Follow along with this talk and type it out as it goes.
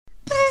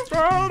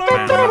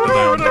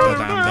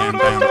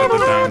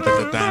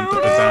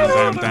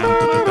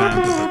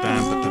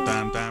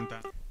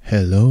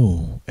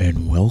Hello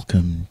and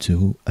welcome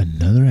to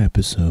another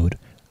episode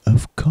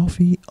of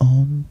Coffee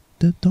on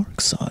the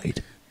Dark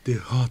Side. The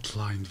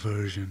hotline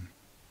version.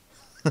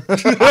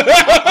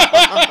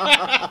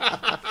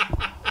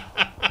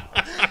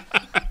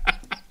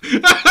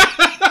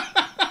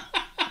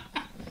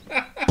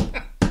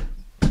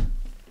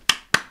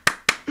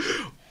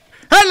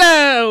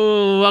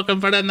 Hello!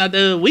 Welcome for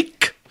another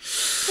week.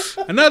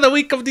 Another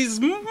week of these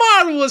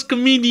marvelous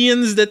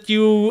comedians that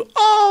you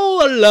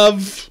all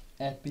love.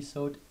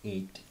 Episode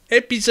 8.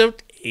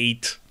 Episode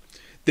 8.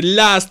 The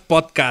last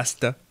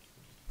podcast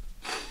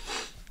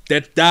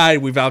that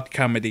died without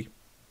comedy.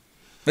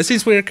 But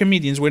since we're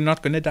comedians, we're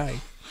not gonna die.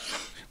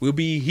 We'll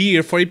be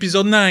here for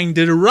episode 9,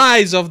 the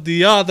rise of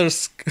the other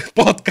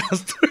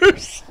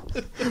podcasters.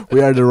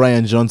 We are the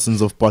Ryan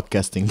Johnsons of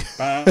podcasting.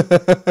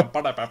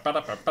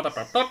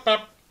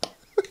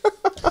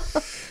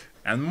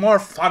 And more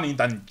funny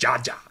than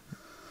Jaja.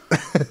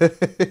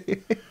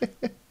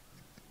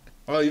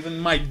 Well, even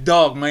my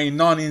dog, my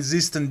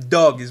non-existent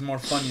dog, is more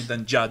funny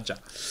than Jaja.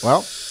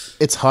 Well,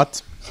 it's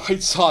hot.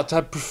 It's hot.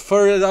 I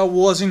prefer it I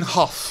was in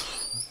Huff.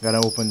 Gotta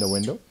open the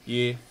window.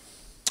 Yeah.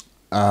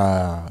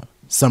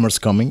 Summer's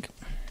coming.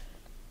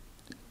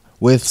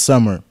 With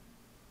summer,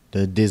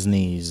 the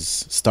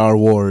Disney's Star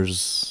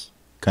Wars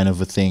kind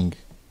of a thing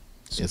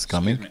is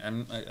coming.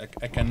 Excuse me,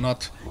 I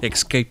cannot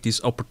escape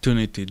this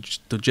opportunity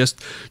to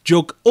just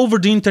joke over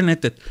the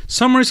internet that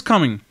summer is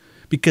coming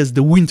because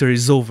the winter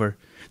is over.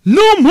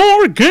 No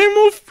more Game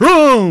of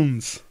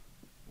Thrones!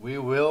 We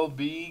will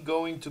be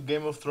going to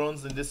Game of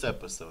Thrones in this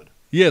episode.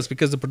 Yes,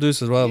 because the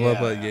producers, blah, blah,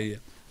 blah, yeah.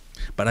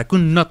 But I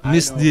could not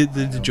miss the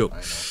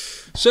joke.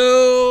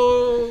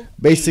 So...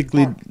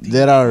 Basically,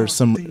 there are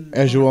some,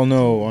 as you all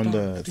know, on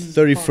the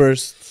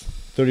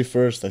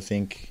 31st, I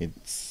think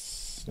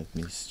it's, let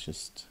me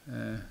just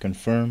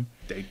confirm.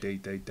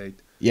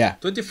 Date. Yeah.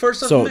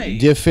 21st of So, May.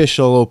 the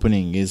official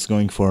opening is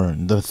going for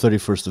the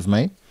 31st of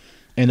May.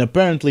 And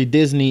apparently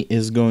Disney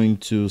is going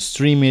to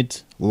stream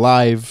it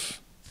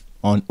live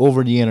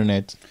over the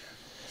internet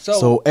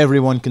so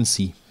everyone can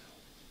see.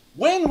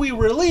 When we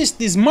release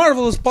this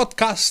marvelous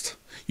podcast,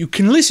 you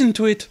can listen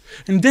to it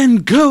and then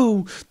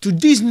go to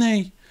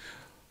Disney.com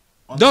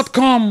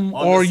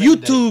or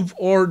YouTube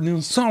or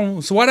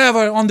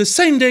whatever on the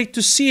same day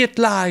to see it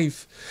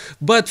live.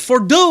 But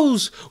for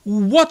those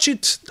who watch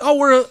it,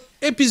 our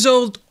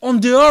episode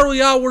on the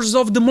early hours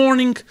of the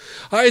morning,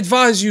 I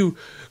advise you,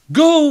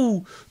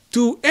 go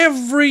to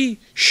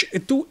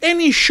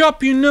any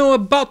shop you know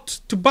about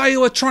to buy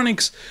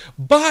electronics,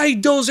 buy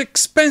those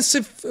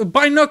expensive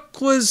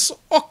binoculars,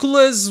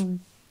 Oculus,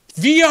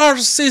 VR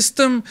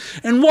system,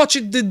 and watch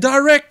it, the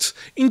direct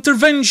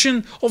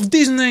intervention of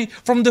Disney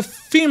from the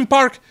theme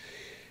park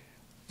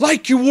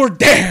like you were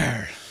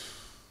there.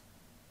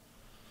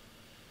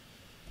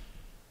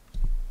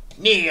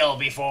 Kneel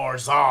before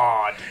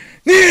Zod.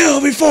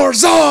 Kneel before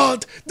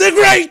Zod, the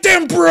great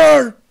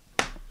emperor.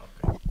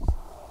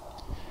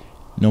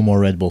 No more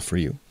Red Bull for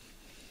you.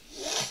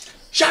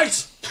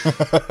 Scheiße!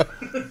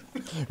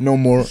 No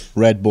more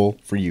Red Bull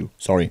for you.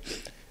 Sorry.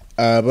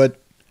 But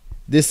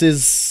this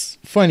is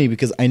funny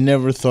because I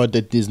never thought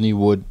that Disney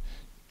would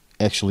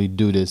actually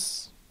do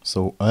this.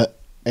 So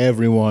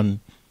everyone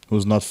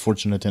who's not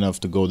fortunate enough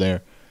to go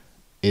there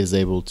is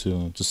able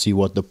to see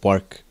what the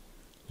park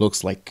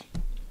looks like.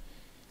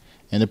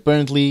 And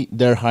apparently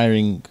they're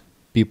hiring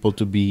people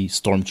to be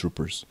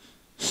stormtroopers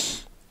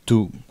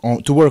to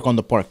work on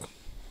the park,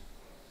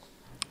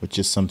 which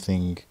is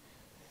something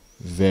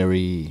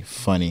very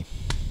funny.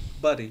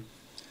 Buddy,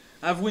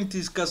 haven't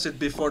discussed it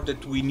before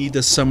that we need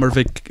a summer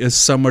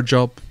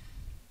job?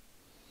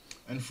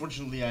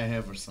 Unfortunately, I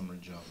have a summer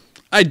job.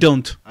 I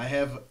don't. I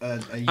have a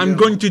year. I'm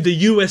going to the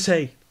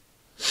USA.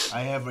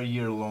 I have a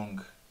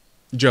year-long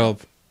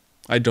job.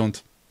 I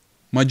don't.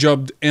 My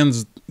job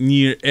ends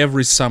near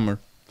every summer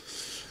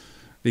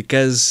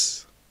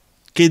because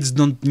kids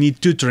don't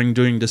need tutoring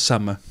during the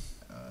summer.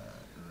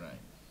 Right.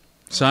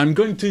 So I'm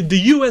going to the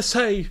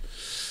USA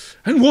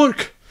and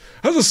work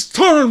as a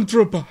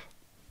stormtrooper.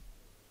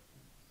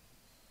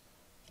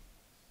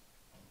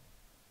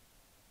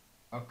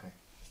 Okay.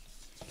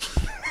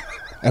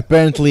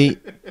 Apparently,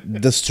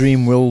 the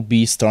stream will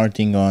be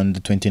starting on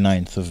the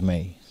 29th of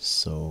May.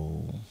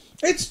 So...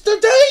 It's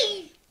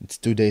today! It's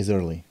 2 days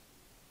early.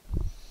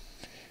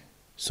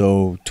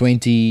 So,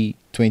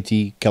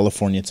 2020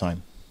 California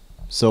time.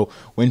 So,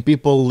 when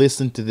people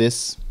listen to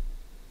this...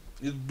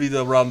 It'll be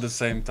around the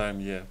same time,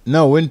 yeah.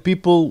 No, when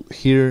people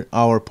hear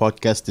our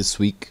podcast this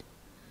week,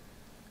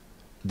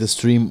 the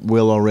stream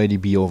will already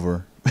be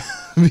over.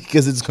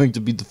 Because it's going to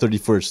be the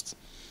 31st.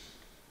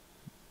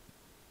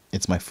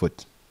 It's my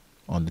foot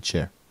on the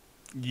chair.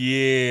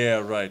 Yeah,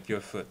 right, your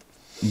foot.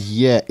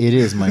 Yeah, it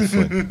is my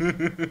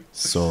foot.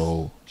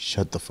 So,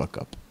 shut the fuck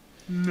up.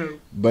 No.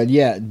 But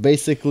yeah,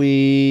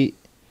 basically,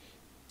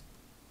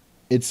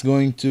 it's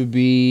going to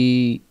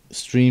be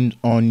streamed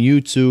on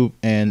YouTube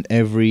and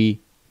every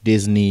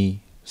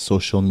Disney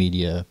social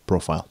media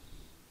profile.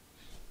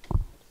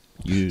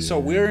 So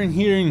we're in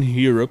here in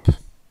Europe,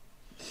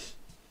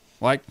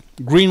 like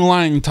Green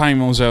Line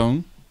time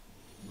zone.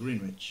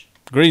 Greenwich,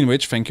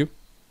 thank you.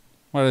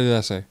 What did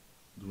I say?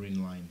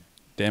 Green line.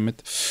 Damn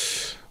it.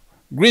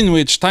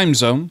 Greenwich time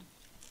zone.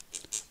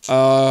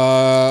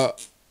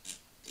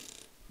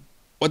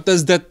 What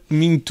does that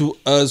mean to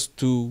us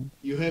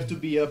You have to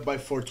be up by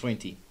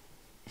 4:20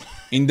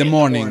 in the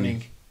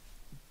morning?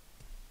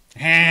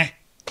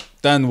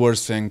 Done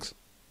worse things.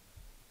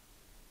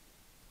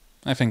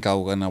 I think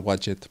I'm gonna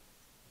watch it.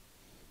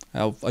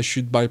 I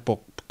should buy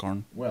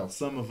popcorn. Well,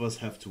 some of us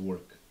have to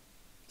work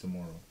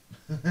tomorrow.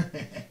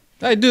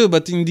 I do,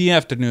 but in the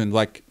afternoon,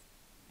 like.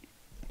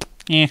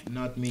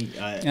 Not me.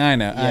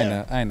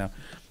 I know.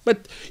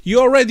 But you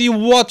already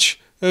watch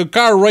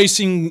car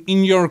racing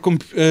in your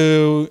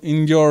computer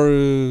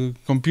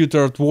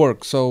at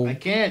work, so I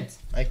can't.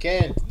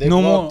 They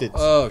no blocked more. it.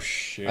 Oh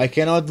shit! I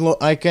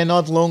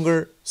cannot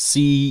longer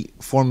see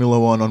Formula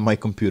One on my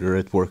computer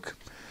at work.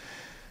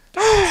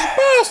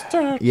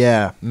 Bastard!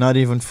 Yeah, not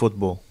even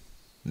football.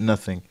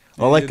 Nothing.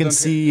 All I you can don't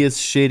see is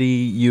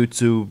shitty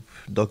YouTube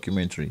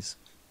documentaries.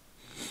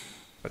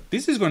 But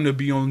this is going to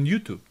be on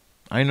YouTube.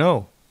 I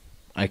know.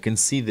 I can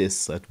see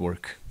this at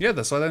work. Yeah,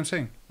 that's what I'm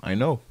saying. I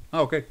know.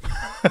 Oh, okay.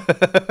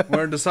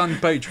 We're the Sun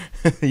page.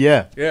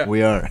 Yeah, Yeah.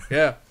 we are.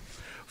 Yeah.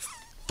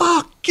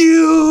 Fuck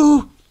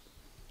you!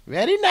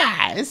 Very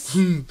nice.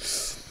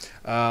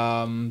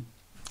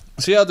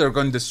 So yeah, they're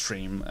going to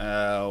stream.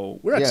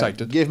 We're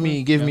excited. Give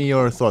me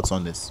your thoughts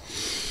on this.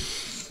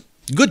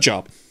 Good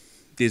job,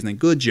 Disney.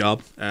 Good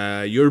job.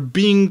 You're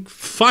being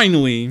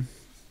finally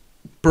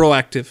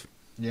proactive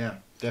Yeah,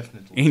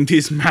 definitely. in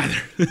this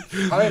matter.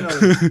 I know.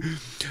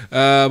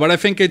 But I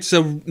think it's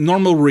a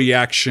normal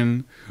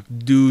reaction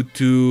due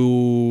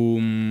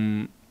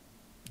to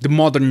the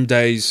modern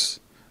days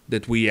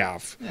that we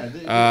have.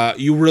 Yeah,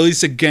 You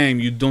release a game,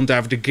 you don't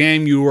have the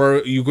game,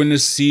 you're gonna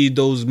see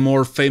those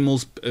more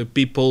famous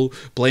people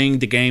playing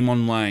the game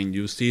online.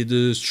 You see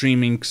the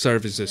streaming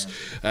services.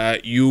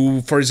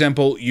 For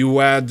example, you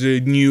had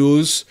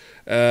news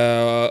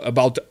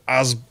about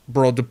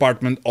Hasbro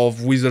department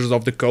of Wizards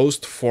of the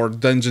Coast for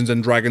Dungeons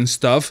and Dragons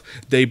stuff.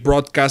 They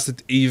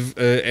broadcasted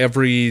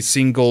every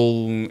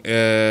single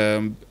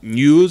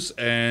news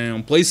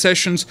and play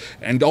sessions,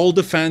 and all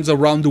the fans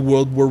around the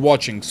world were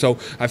watching. So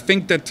I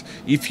think that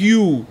if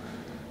you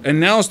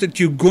announce that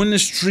you're gonna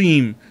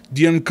stream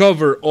the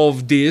uncover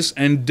of this,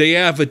 and they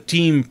have a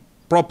team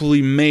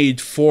properly made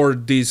for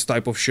this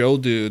type of show,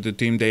 the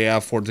team they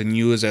have for the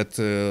news at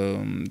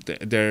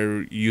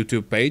their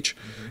YouTube page,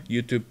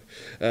 YouTube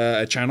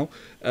channel.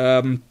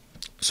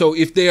 So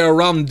if they are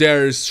around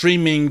there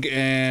streaming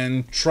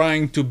and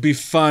trying to be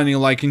funny,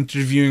 like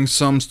interviewing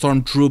some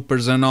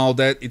stormtroopers and all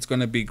that, it's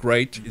gonna be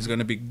great. It's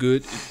gonna be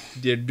good.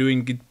 They're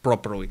doing it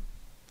properly.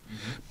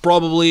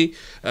 Probably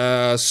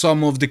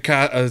some of the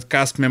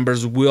cast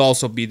members will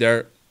also be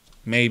there.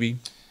 Maybe.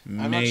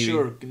 I'm not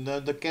sure.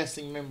 The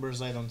casting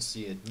members, I don't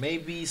see it.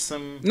 Maybe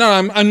some. No,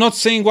 I'm not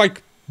saying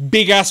like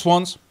big ass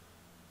ones.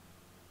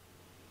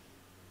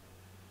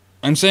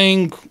 I'm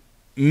saying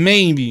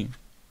maybe.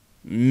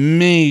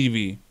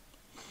 The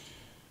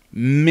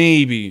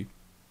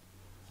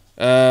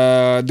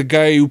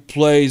guy who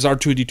plays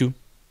R2D2.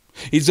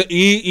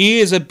 He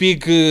is a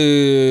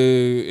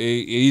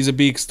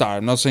big star.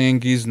 I'm not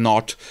saying he's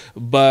not,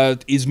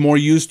 but he's more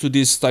used to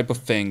this type of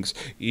things.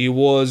 He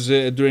was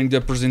during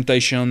the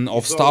presentation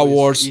of Star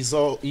Wars. He's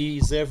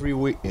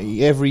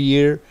every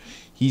year.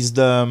 He's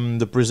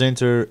the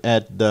presenter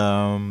at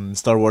the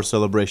Star Wars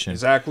celebration.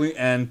 Exactly,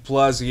 and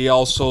plus he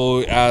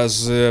also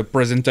has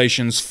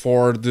presentations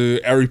for the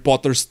Harry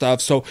Potter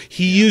stuff. So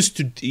he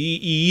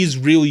is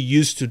really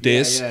used to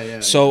this.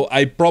 So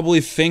I probably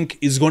think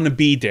he's gonna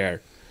be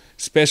there.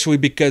 Especially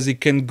because it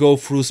can go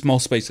through small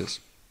spaces.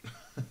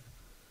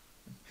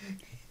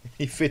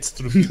 He fits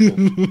through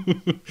people.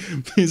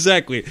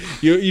 Exactly.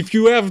 If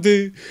you have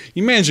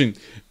imagine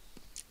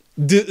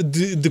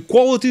the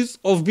qualities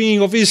of being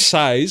of his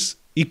size,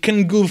 it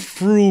can go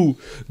through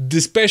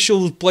the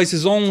special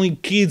places only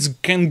kids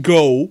can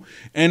go,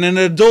 and an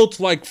adult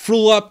like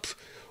flew up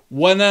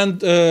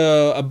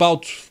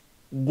about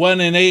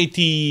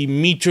 180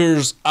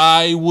 meters,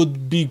 I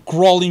would be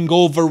crawling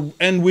over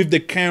and with the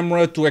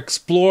camera to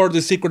explore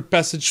the secret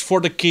passage for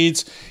the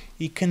kids.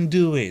 He can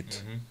do it.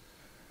 Mm-hmm.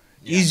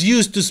 Yeah. He's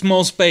used to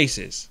small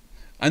spaces.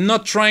 I'm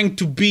not trying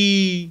to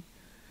be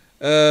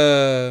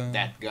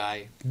that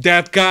guy.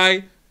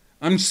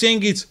 I'm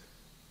saying it's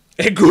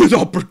a good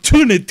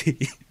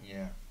opportunity.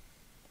 Yeah,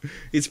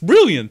 it's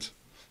brilliant.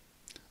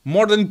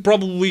 More than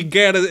probably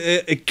get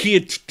a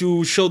kid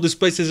to show the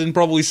spaces and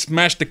probably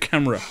smash the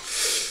camera.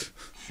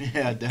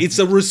 Yeah, definitely. It's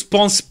a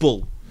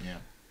responsible,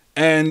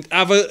 and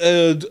have one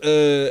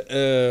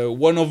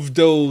of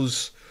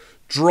those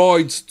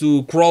droids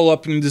to crawl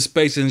up in the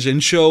space engine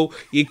show.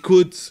 It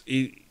could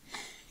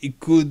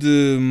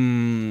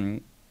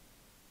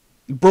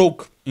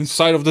broke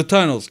inside of the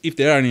tunnels if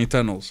there are any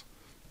tunnels.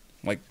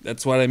 Like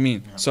that's what I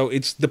mean. Yeah. So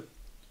it's the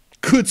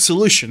good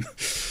solution.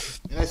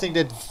 And I think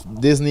that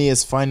Disney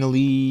is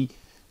finally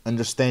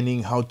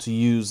understanding how to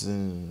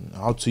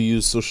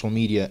use social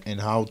media and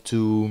how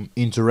to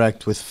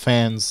interact with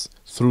fans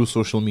through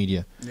social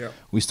media. Yeah.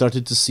 We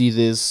started to see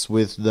this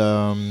with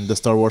the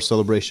Star Wars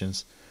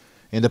celebrations.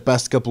 In the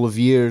past couple of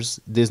years,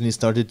 Disney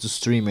started to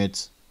stream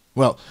it.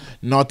 Well,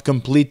 not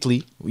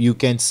completely. You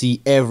can't see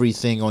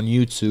everything on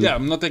YouTube. Yeah,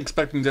 I'm not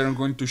expecting they're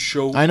going to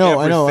show. I know,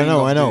 everything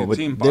of the but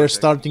theme they're park.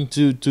 starting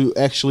to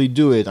actually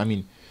do it. I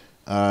mean,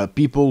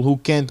 people who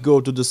can't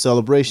go to the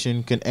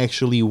celebration can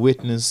actually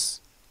witness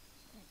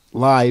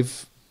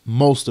live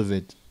most of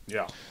it.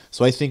 Yeah.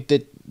 So I think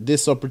that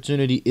this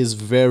opportunity is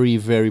very,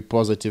 very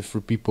positive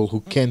for people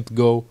who can't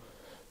go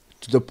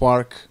to the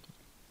park,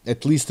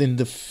 at least in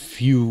the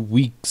few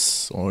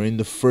weeks or in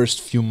the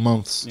first few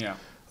months Yeah.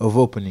 of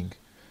opening.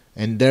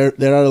 And there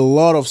are a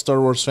lot of Star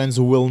Wars fans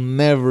who will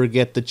never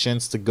get the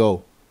chance to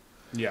go.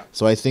 Yeah.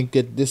 So I think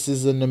that this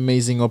is an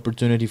amazing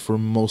opportunity for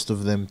most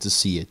of them to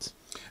see it.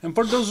 And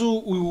for those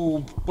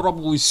who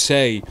probably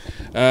say,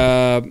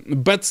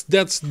 but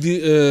that's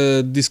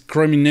the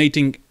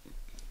discriminating,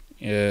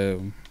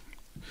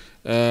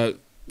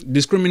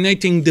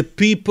 discriminating the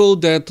people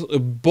that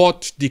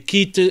bought the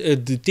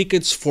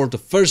tickets for the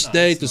first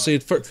day to see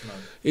it first.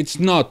 It's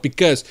not,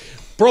 because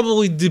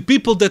probably the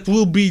people that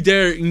will be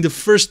there in the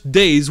first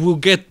days will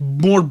get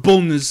more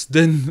bonus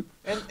than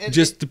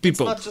just the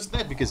people. It's not just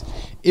that, because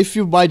if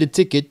you buy the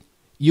ticket,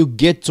 you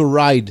get to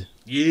ride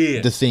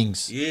Yeah. the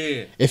things.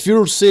 Yeah. If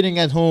you're sitting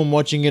at home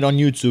watching it on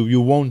YouTube,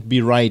 you won't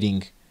be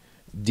riding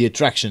the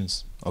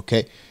attractions,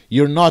 okay?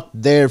 You're not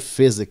there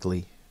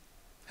physically.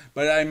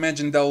 But I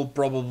imagine there will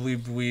probably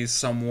be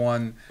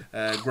someone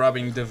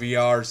grabbing the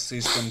VR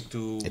system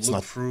to It's look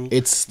not through.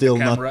 it's still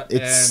the not camera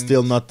it's and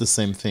still not the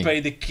same thing.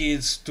 Pay the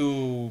kids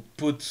to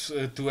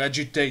to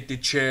agitate the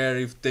chair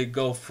if they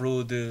go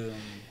through the.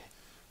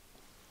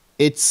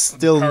 It's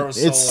still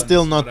carousel it's and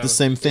still not whatever. the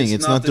same thing. It's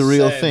It's not not the the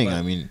real same, thing. but-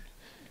 I mean,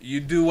 You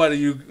do what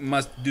you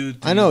must do.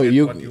 To I know get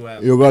you what you have.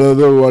 you gotta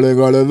do what you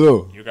gotta do,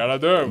 You gotta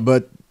do.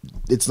 but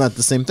it's not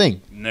the same thing.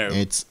 No.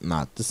 It's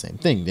not the same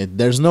thing.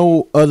 There's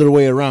no other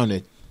way around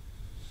it.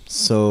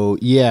 So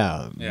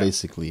yeah, Yeah.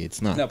 basically it's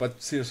not. No, but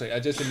seriously, I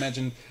just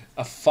imagine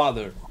a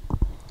father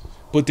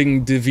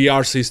putting the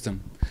VR system,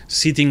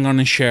 sitting on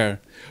a chair,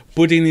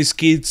 putting his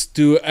kids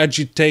to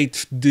agitate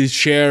the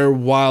chair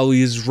while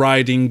he's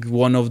riding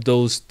one of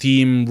those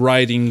team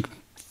riding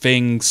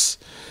things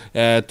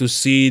to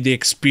see the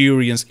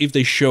experience if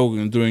they show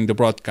him during the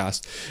broadcast.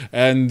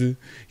 And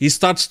he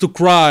starts to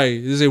cry.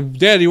 He says,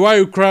 "Daddy, why are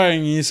you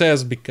crying?" He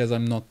says, "Because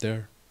I'm not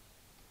there."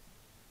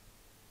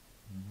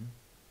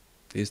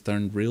 It's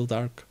turned real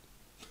dark.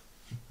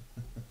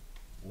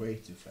 Way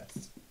too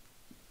fast.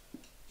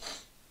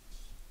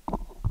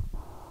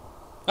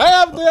 I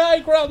have the high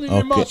ground in Okay,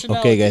 emotional.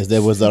 okay, guys,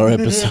 that was our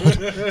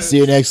episode. See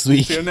you next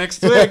week. See you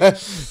next week.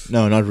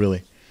 No, not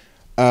really.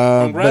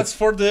 Congrats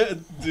for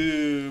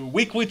the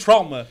weekly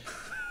trauma.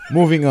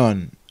 Moving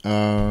on.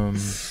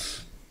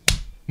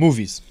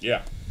 Movies.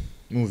 Yeah.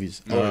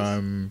 Movies.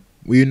 Movies.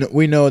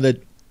 We know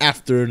that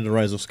after The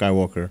Rise of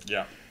Skywalker,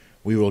 Yeah.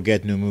 we will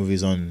get new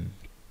movies on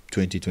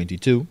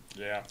 2022.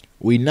 Yeah.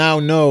 We now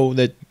know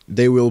that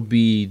they will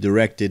be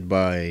directed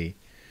by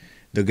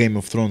the Game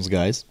of Thrones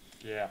guys.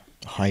 Yeah.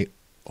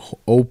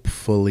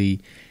 Hopefully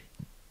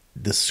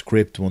the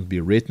script won't be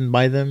written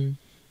by them,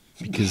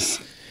 because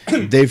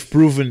they've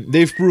proven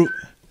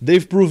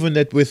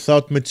that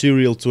without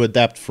material to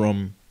adapt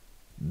from,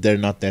 they're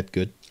not that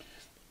good.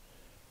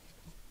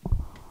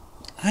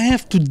 I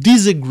have to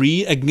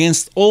disagree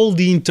against all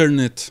the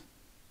internet.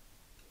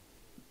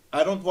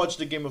 I don't watch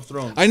the Game of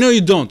Thrones. I know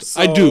you don't.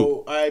 I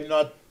do. I'm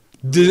not.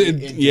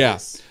 Yeah.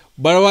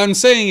 But what I'm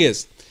saying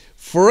is,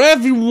 for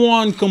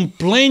everyone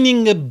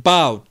complaining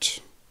about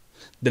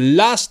the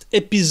last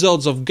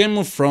episodes of Game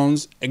of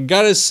Thrones, I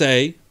gotta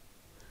say,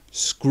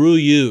 screw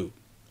you.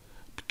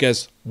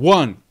 Because,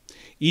 one,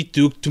 he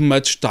took too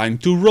much time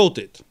to write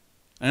it.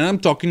 And I'm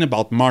talking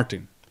about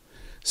Martin.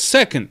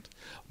 Second,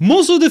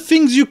 most of the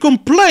things you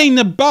complain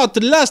about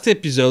the last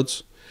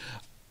episodes,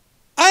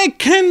 I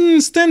can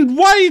understand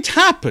why it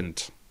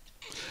happened.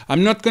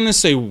 I'm not gonna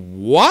say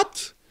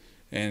what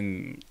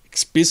and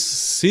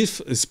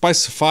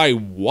specify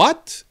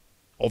what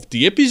of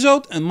the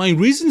episode and my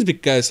reasons,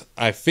 because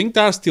I think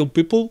there are still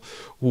people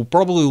who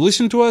probably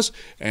listen to us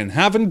and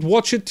haven't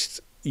watched it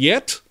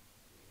yet,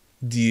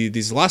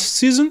 this last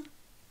season.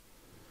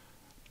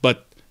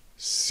 But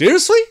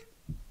seriously?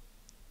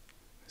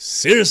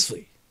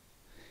 Seriously?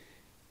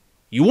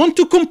 You want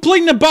to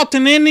complain about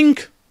an ending?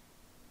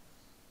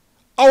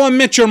 How I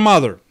Met Your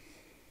Mother.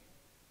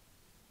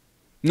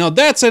 Now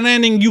that's an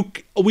ending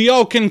we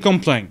all can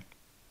complain.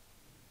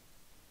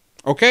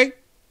 Okay?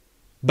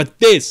 But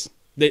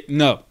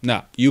no,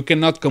 you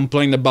cannot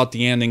complain about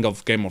the ending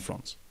of Game of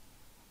Thrones.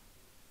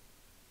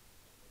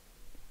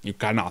 You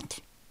cannot.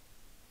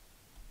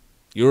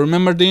 You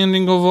remember the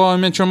ending of How I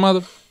Met Your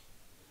Mother?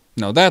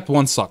 No, that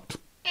one sucked.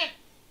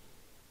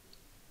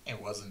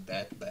 It wasn't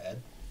that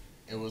bad.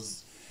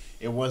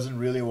 It wasn't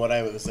really what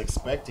I was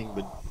expecting,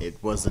 but it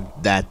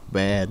wasn't that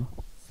bad.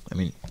 I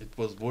mean, It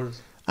was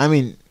worse.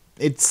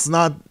 it's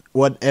not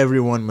what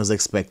everyone was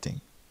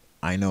expecting.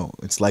 I know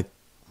it's like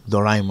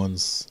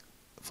Doraemon's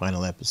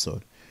final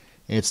episode.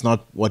 It's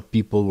not what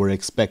people were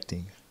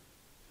expecting.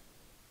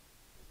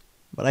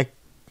 But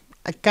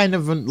I kind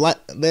of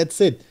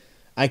that's it.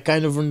 I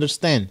kind of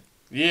understand.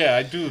 Yeah,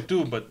 I do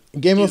too, but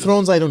Game of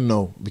Thrones, I don't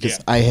know because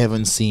Yeah. I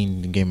haven't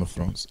seen Game of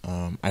Thrones.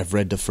 I've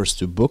read the first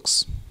 2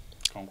 books.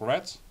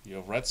 congrats, you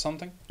have read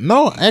something.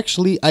 No,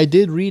 actually, I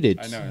did read it.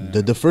 I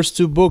know. The first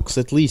 2 books,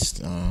 at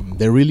least,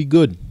 they're really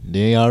good.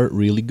 They are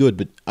really good.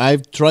 But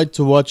I've tried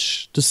to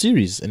watch the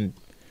series, and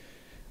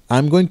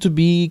I'm going to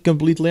be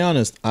completely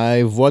honest.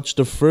 I've watched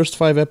the first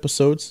 5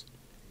 episodes,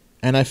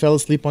 and I fell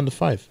asleep on the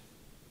 5.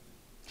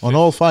 On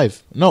all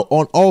 5. No,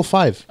 on all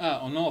 5.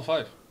 On all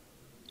 5.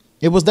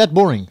 It was that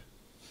boring.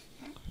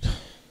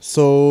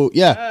 So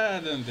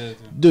yeah.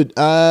 Dude,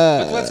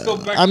 let's go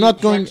back I'm to not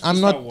going. facts to I'm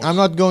Star not. Wars. I'm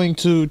not going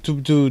to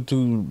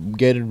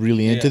get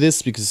really into Yeah.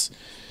 this because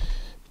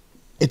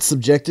it's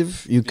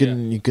subjective. You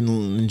can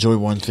enjoy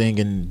one thing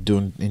and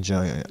don't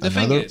enjoy The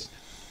thing another. is,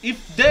 if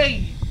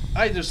they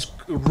either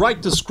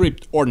write the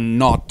script or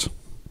not,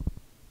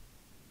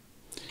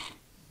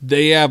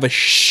 they have a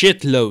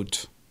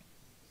shitload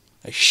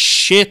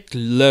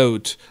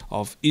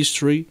of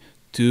history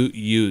to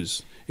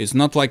use. It's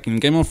not like in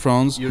Game of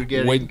Thrones. You're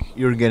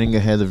getting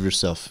ahead of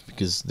yourself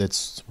because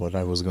that's what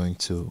I was going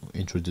to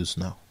introduce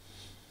now.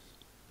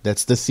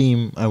 That's the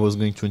theme I was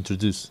going to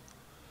introduce.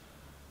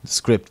 The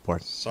script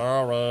part.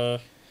 Sorry.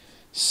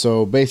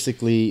 So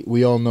basically,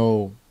 we all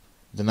know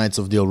the Knights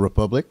of the Old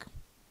Republic,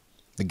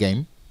 the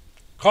game.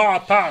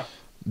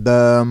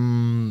 The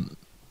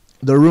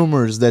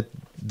rumors that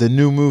the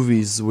new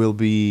movies will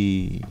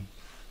be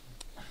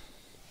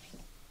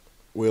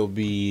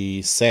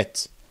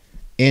set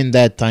in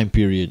that time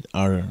period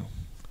are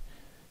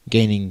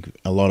gaining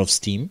a lot of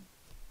steam.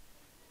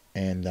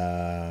 And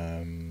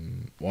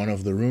one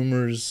of the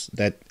rumors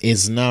that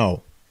is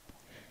now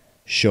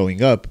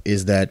showing up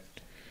is that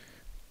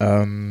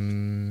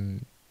the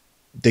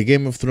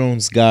Game of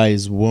Thrones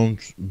guys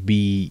won't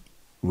be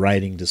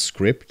writing the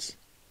script,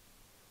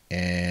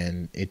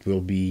 and it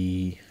will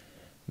be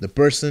the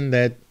person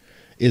that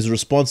is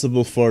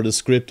responsible for the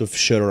script of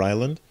Shutter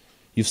Island.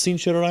 You've seen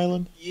Shutter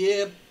Island?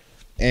 Yeah,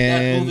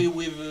 And that movie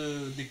with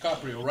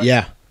DiCaprio, right?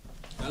 yeah,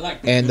 I like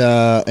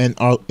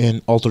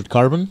and Altered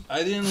Carbon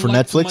I didn't for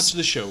like too Netflix. much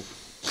the show.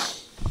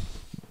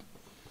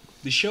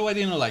 The show, I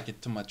didn't like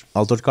it too much.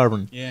 Altered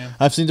Carbon. Yeah.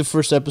 I've seen the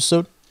first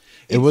episode.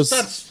 It was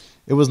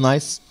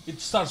nice. It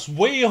starts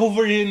way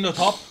over in the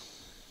top.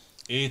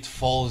 It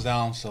falls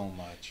down so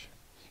much.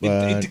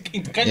 But,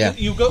 It kind yeah. of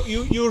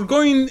you're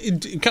going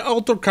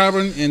Altered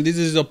Carbon, and this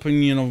is the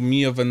opinion of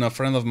me of a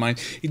friend of mine.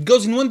 It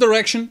goes in one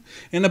direction,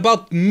 and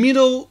about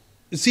middle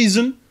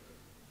season,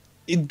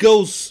 it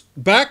goes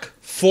back,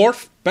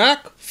 forth,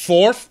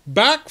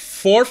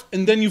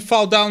 and then you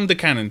fall down the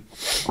cannon.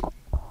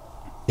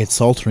 It's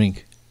altering.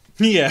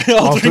 Yeah,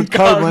 Altered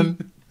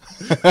Carbon.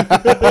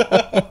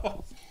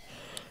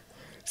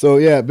 So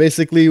yeah,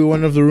 basically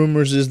one of the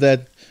rumors is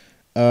that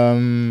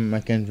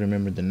I can't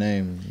remember the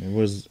name. It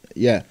was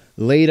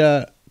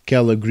Leda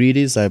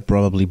Kalogridis. I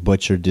probably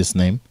butchered this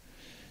name.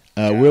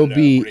 Will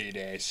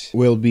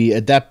be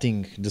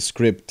adapting the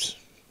script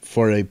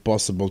for a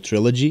possible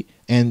trilogy,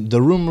 and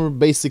the rumor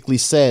basically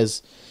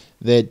says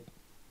that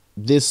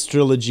this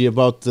trilogy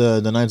about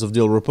the Knights of the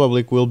Old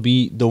Republic will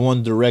be the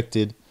one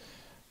directed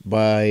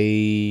by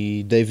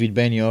David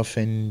Benioff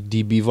and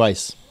D.B.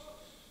 Weiss.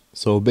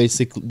 So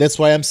basically, that's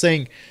why I'm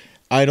saying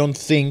I don't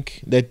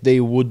think that they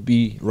would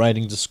be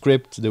writing the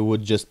script. They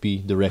would just be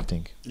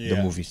directing the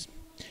movies.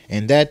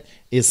 And that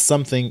is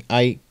something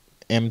I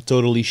am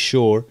totally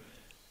sure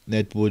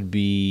that would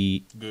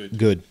be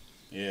good.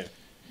 Yeah.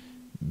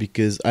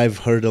 Because I've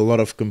heard a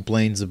lot of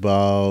complaints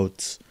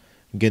about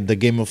the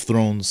Game of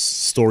Thrones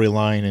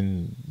storyline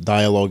and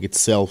dialogue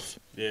itself.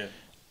 Yeah.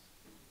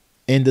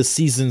 In the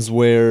seasons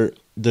where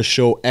the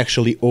show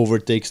actually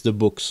overtakes the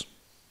books.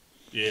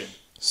 Yeah.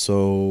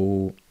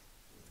 So,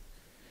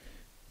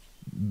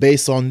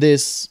 based on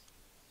this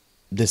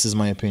is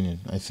my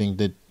opinion. I think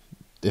that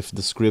if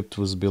the script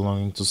was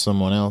belonging to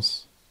someone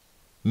else,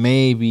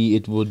 maybe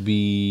it would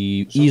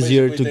be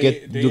easier to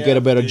get a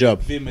better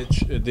job.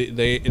 Image,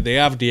 they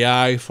have the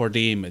eye for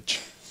the image,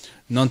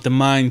 not the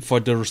mind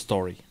for the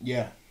story.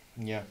 Yeah.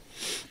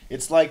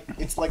 It's like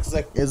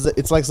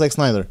Zack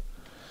Snyder.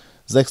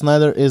 Zack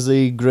Snyder is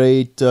a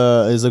great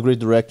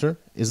director,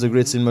 is a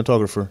great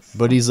cinematographer,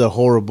 but he's a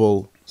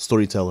horrible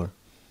storyteller.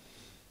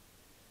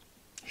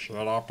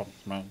 Shut up,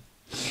 man.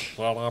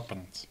 Shut up.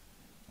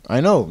 I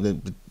know.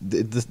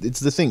 It's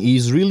the thing.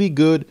 He's really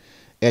good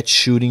at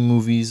shooting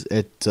movies,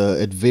 at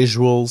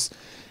visuals,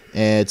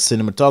 at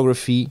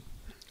cinematography,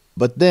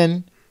 but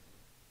then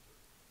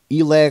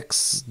he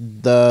lacks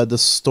the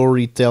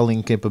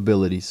storytelling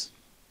capabilities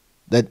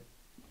that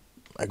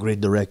a great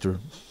director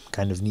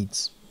kind of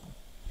needs.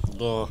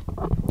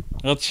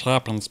 It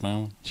happens,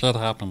 man. Shit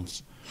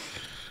happens.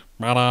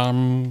 But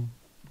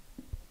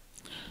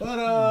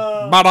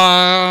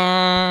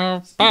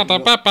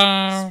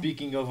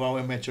Speaking of How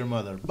I Met Your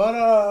Mother,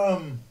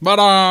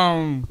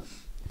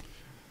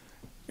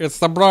 It's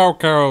the bro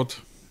code.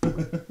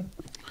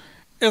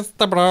 It's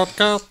the bro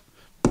code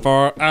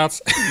for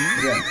us.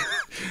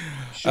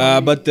 Yeah.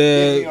 But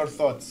give me your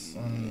thoughts.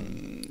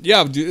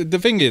 yeah, the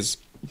thing is,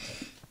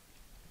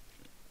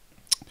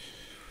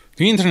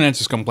 the internet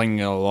is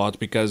complaining a lot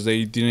because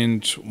they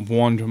didn't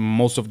want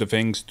most of the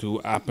things to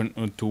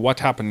happen, to what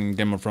happened in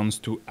Game of Thrones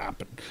to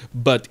happen.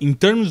 But in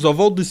terms of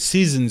all the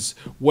seasons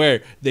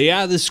where they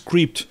had a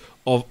script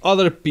of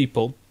other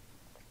people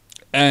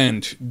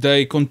and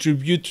they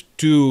contribute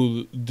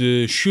to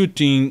the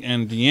shooting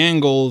and the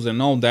angles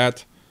and all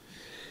that,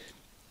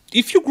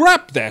 if you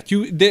grab that,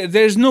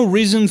 there's no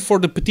reason for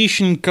the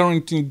petition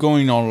currently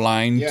going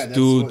online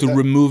to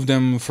remove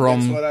them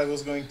from. That's what I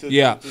was going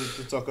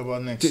to talk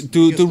about next.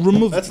 To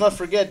remove. Let's not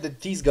forget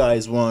that these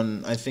guys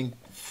won, I think,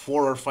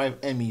 4 or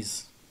 5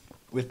 Emmys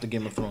with the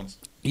Game of Thrones.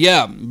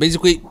 Yeah,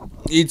 basically,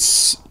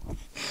 it's.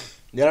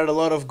 There are a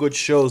lot of good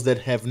shows that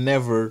have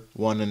never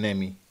won an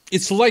Emmy.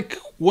 It's like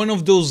one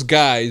of those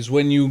guys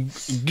when you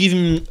give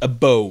him a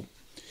bow,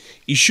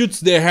 he shoots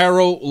the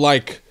arrow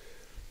like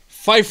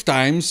 5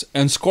 times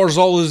and scores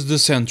always the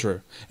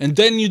center, and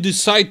then you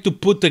decide to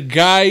put a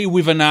guy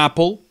with an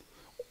apple,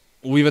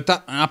 with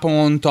an apple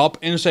on top,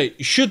 and you say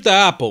shoot the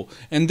apple,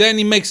 and then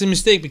he makes a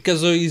mistake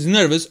because he's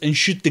nervous and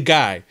shoot the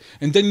guy,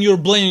 and then you're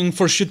blaming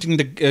for shooting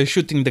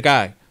the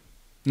guy,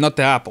 not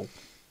the apple.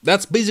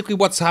 That's basically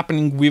what's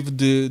happening with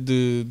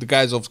the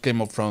guys of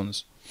Game of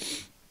Thrones.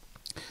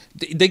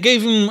 They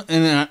gave him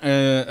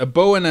a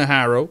bow and a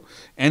arrow,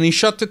 and he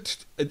shot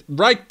it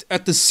right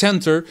at the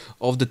center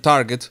of the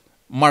target.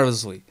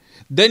 Marvelously.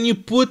 Then you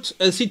put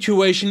a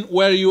situation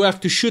where you have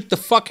to shoot the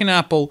fucking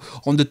apple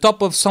on the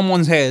top of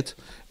someone's head,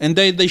 and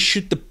they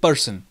shoot the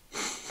person,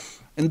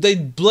 and they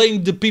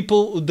blame the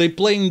people. They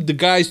blame the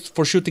guys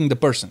for shooting the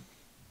person.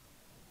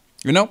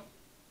 You know?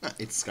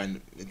 It's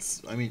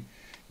I mean,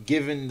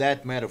 given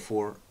that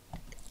metaphor,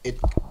 it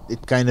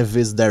kind of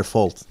is their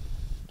fault,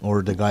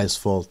 or the guy's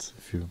fault,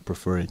 if you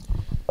prefer it,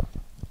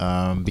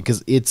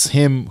 because it's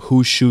him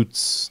who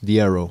shoots the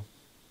arrow.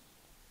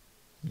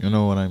 You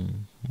know what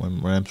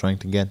I'm trying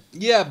to get?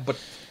 Yeah, but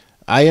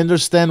I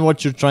understand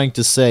what you're trying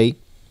to say,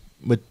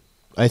 but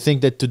I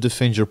think that to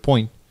defend your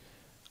point,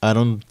 I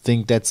don't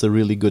think that's a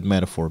really good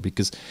metaphor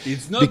because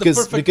it's not the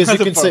perfect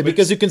metaphor,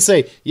 because you can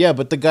say, yeah,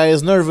 but the guy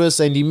is nervous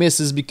and he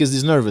misses because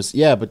he's nervous.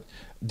 Yeah, but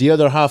the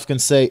other half can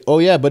say, oh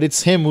yeah, but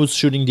it's him who's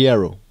shooting the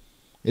arrow.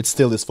 It's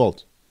still his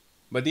fault.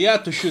 But he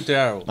had to shoot the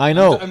arrow. I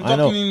know. I'm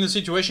talking in a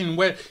situation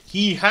where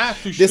he had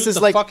to shoot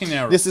the fucking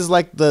arrow. This is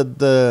like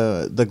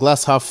the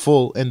glass half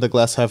full and the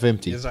glass half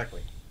empty.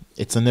 Exactly.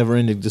 It's a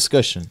never-ending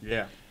discussion.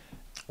 Yeah.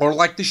 Or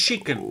like the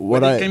chicken.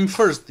 What came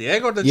first, the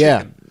egg or the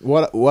chicken?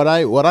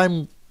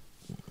 Yeah.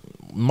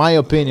 My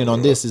opinion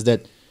on this is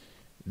that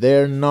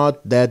they're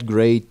not that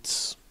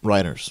great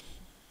writers.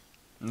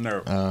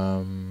 No.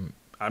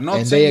 I'm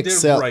not saying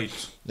they're great.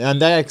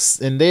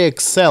 And they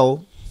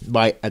excel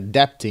by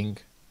adapting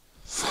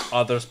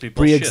others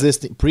people's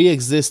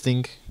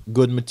pre-existing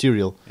good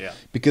material. Yeah.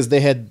 Because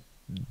they had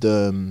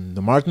the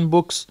Martin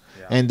books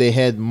and they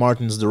had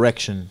Martin's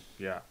direction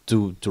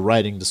to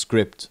writing the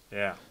script.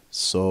 Yeah.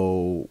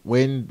 So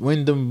when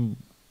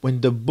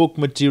the book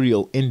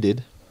material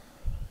ended,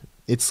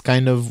 it's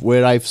kind of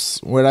where I've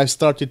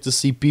started to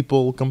see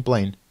people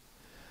complain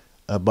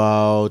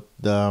about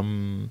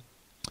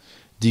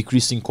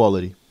decreasing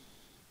quality.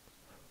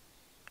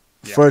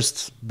 Yeah.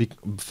 First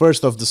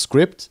of the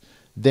script,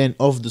 then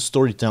of the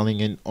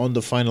storytelling, and on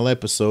the final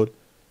episode,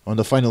 on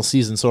the final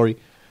season,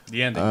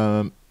 the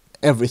ending,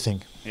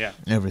 everything. Yeah,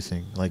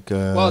 everything like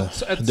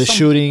the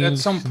shooting, at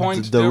some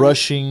point, the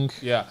rushing.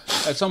 Yeah,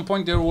 at some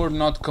point they were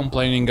not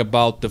complaining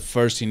about the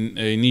first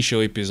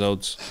initial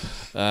episodes.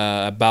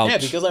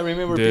 Because I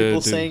remember people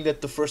saying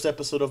that the first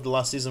episode of the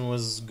last season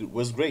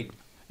was great,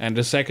 and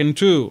the second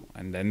too,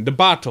 and then the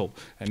battle,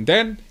 and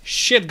then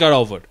shit got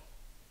over.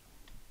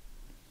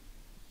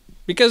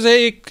 Because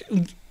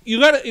you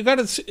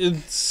gotta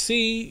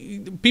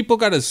see, people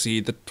gotta see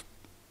that.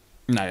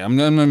 No,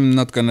 I'm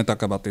not gonna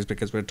talk about this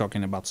because we're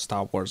talking about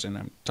Star Wars, and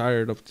I'm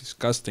tired of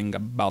discussing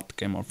about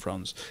Game of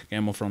Thrones.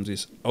 Game of Thrones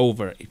is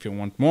over. If you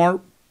want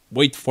more,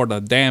 wait for the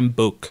damn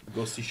book.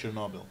 Go see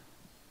Chernobyl.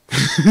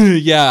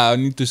 Yeah, I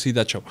need to see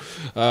that show.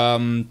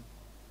 Go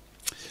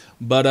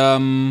see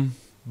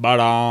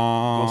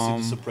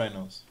The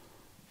Sopranos.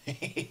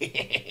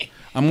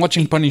 I'm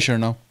watching Punisher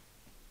now.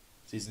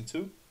 Season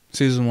 2?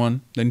 Season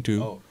 1, then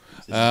 2. Oh,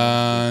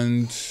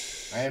 and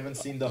I haven't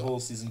seen the whole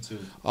season 2.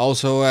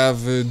 Also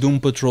have Doom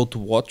Patrol to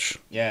watch.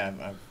 Yeah,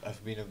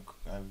 I've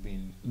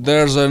been.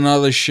 There's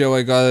another show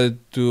I got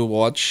to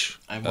watch.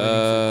 I'm waiting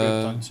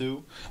for Krypton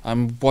 2.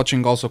 I'm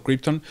watching also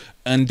Krypton,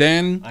 and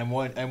then I'm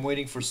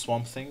waiting for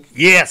Swamp Thing.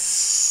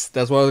 Yes,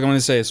 that's what I was going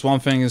to say.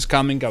 Swamp Thing is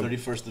coming up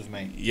 31st of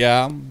May.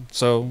 Yeah,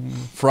 so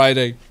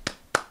Friday.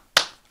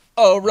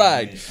 All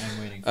right. I'm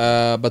waiting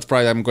but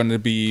Friday I'm going to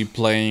be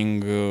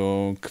playing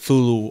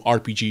Cthulhu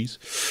RPGs.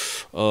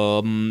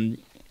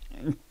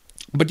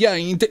 But yeah,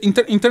 in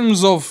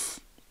terms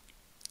of,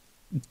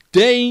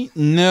 they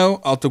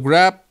know how to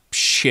grab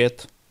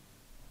shit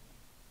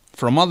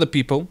from other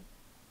people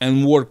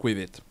and work with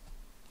it.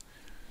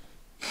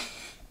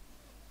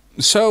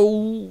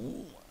 So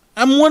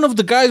I'm one of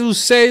the guys who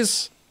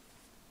says,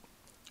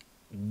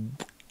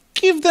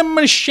 give them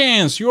a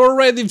chance. You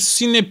already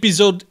seen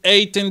episode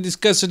 8 and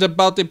discussed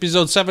about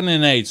episode 7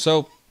 and 8.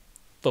 So,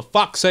 for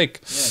fuck's sake.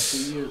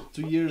 Yeah,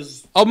 2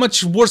 years. How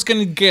much worse can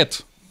it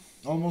get?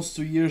 Almost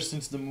 2 years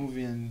since the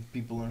movie, and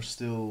people are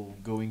still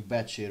going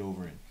batshit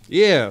over it.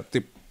 Yeah.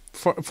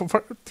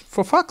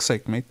 For fuck's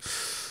sake, mate.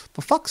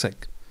 For fuck's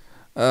sake.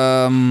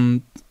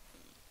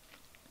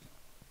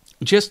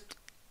 Just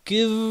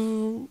give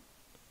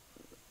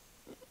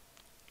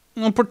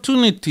an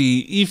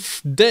opportunity.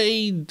 If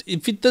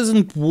it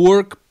doesn't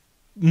work,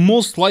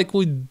 most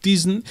likely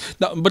Disney.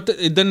 No, but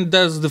then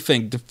there's the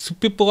thing: the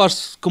people are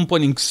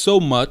complaining so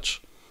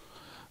much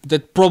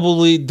that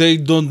probably they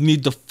don't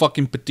need the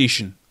fucking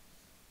petition.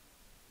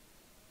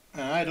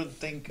 I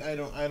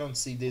don't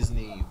see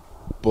Disney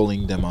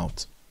pulling them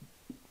out.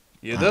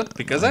 You don't?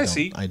 Because I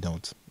see. I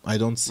don't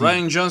see.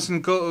 Ryan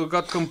Johnson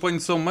got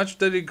complained so much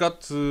that he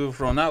got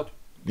thrown out.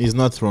 He's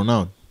not thrown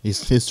out.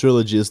 His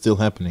trilogy is still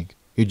happening.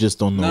 You just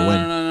don't know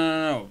when.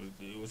 No.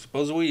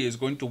 Supposedly he's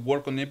going to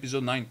work on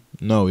episode 9.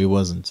 No, he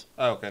wasn't.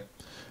 Oh, okay.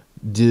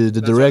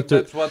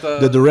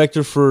 The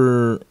director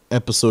for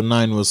episode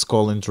 9 was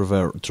Colin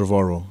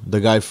Trevorrow, the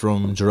guy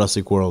from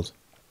Jurassic World.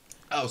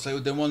 Oh, so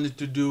they wanted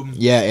to do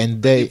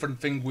and a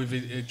different thing with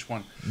each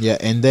one. Yeah,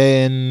 and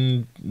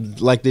then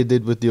like they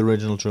did with the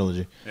original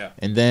trilogy. Yeah.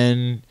 And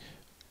then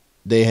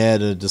they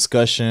had a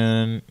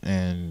discussion,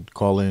 and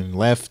Colin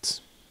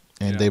left,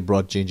 and they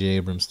brought J.J.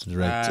 Abrams to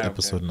direct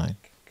episode 9.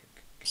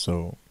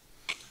 So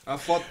I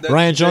thought that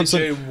Ryan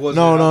Johnson was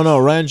no.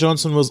 Ryan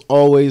Johnson was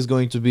always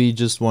going to be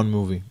just one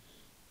movie,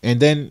 and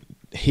then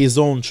his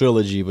own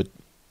trilogy, but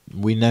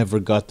we never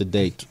got the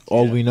date.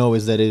 All we know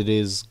is that it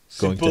is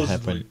going to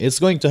happen. It's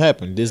going to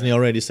happen. Disney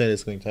already said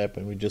it's going to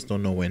happen. We just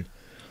don't know when.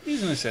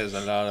 Disney says a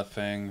lot of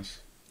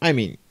things. I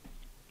mean,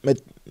 but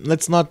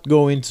let's not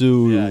go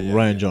into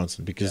Ryan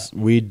Johnson, because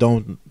we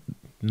don't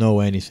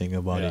know anything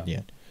about it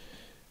yet.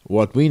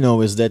 What we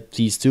know is that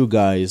these two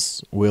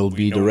guys will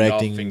be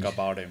directing. Nothing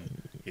about him.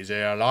 Is he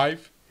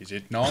alive? Is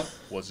it not?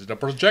 Was it a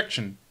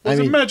projection? Was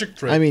it a magic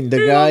trick? I mean,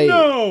 the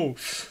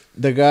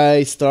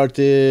guy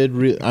started.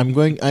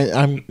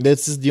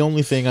 This is the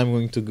only thing I'm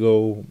going to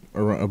go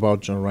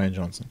about Ryan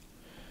Johnson.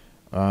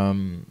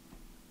 When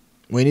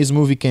his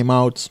movie came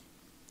out,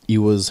 he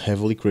was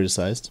heavily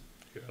criticized.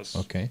 Yes.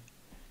 Okay,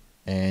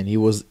 and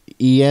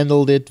he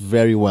handled it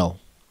very well.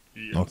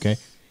 Yes. Okay,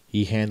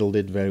 he handled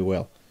it very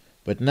well.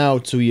 But now,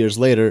 2 years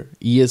later,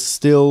 he is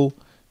still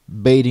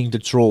baiting the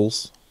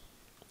trolls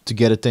to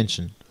get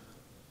attention.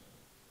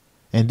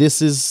 And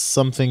this is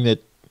something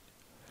that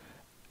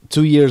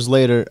 2 years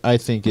later, I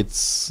think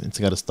it's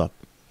got to stop.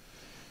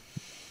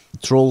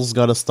 Trolls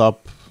got to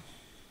stop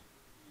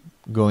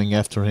going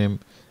after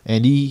him,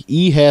 and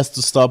he has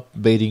to stop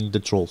baiting the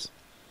trolls.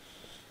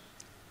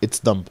 It's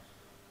dumb.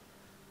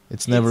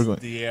 It's never going.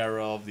 The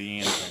era of the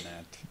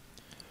internet.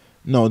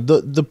 No,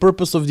 the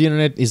purpose of the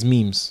internet is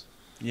memes.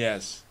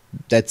 Yes.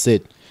 That's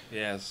it.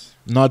 Yes.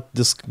 Not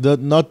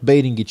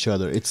baiting each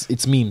other.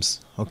 It's memes.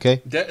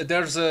 Okay.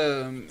 There's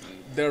a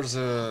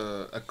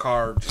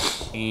card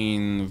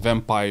in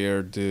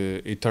Vampire: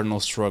 The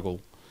Eternal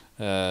Struggle.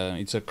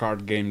 It's a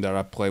card game that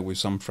I play with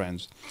some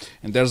friends,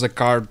 and there's a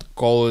card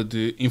called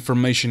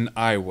Information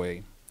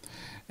Highway,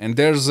 and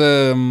there's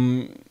a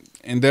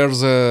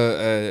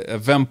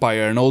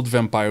vampire, an old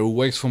vampire, who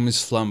wakes from his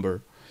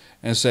slumber,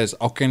 and says,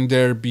 "How can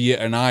there be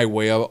an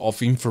highway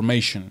of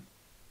information?"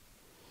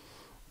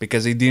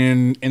 Because he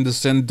didn't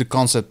understand the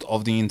concept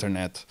of the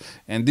internet.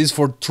 And this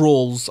for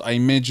trolls, I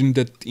imagine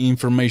that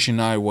information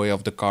highway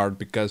of the card,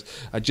 because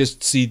I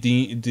just see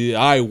the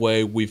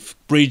highway with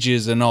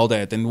bridges and all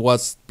that, and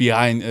what's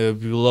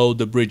below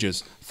the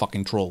bridges,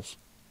 fucking trolls.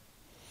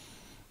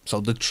 So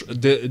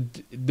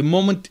the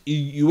moment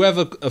you have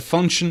a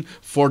function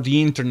for the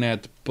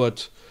internet,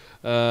 but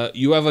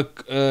you have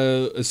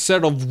a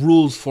set of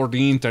rules for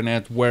the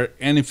internet where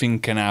anything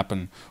can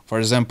happen. For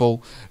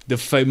example, the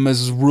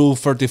famous Rule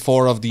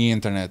 34 of the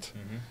internet.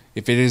 Mm-hmm.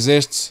 If it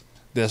exists,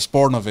 there's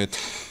porn of it.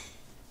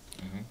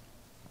 Mm-hmm.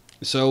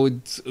 So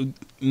it's,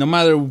 no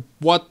matter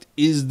what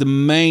is the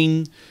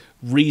main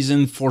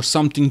reason for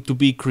something to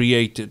be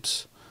created,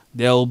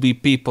 there will be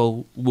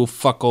people who will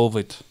fuck over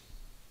it.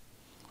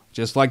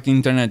 Just like the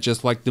internet,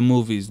 just like the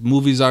movies.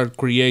 Movies are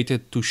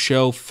created to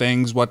show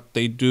things, what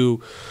they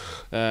do.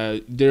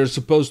 They're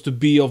supposed to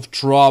be of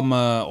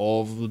trauma,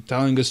 of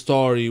telling a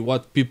story,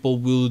 what people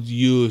will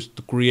use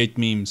to create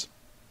memes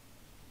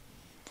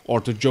or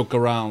to joke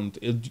around.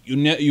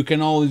 You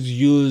can always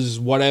use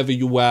whatever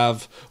you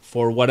have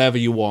for whatever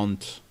you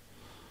want.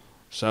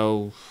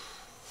 So,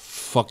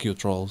 fuck you,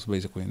 trolls,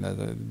 basically.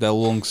 That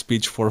long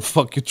speech for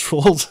fuck you,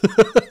 trolls.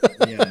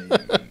 Yeah.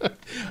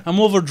 I'm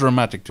over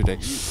dramatic today.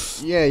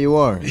 Yeah, you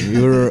are.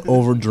 You're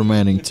over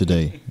dramatic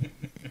today.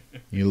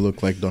 You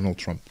look like Donald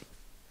Trump.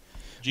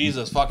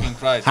 Jesus fucking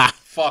Christ.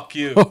 Fuck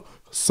you. Oh,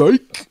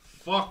 psych.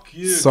 Fuck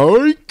you.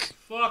 Psych.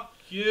 Fuck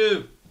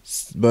you.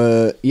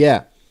 But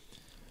yeah,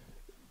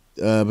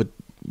 but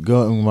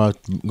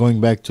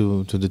going back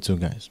to the two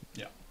guys.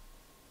 Yeah.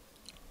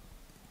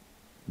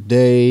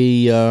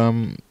 They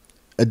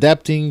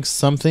adapting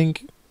something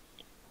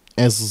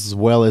as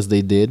well as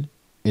they did.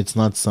 It's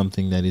not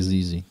something that is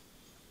easy.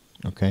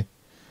 Okay.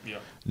 Yeah.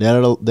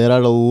 There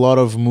are a lot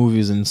of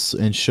movies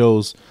and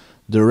shows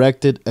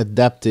directed,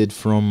 adapted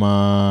from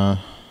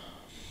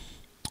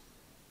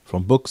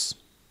books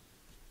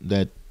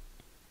that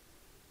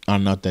are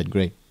not that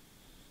great.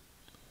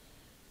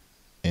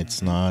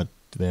 It's not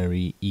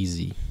very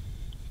easy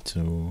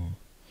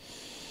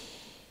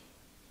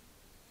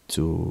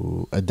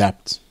to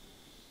adapt,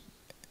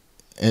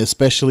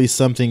 especially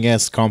something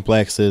as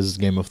complex as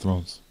Game of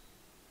Thrones.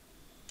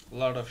 A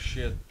lot of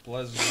shit.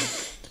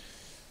 Plus,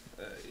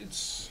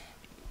 it's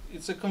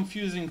a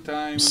confusing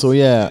time. So It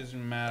yeah,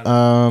 doesn't matter.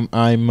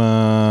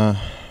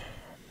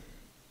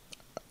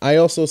 I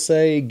also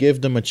say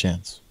give them a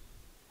chance.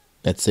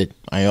 That's it.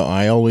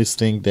 I always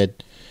think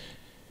that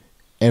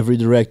every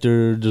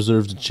director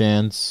deserves a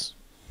chance.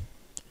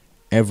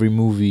 Every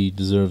movie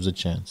deserves a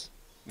chance.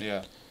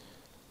 Yeah.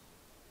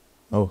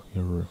 Oh,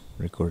 you're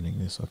recording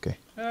this. Okay.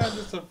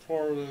 Just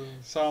for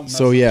some.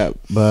 So yeah,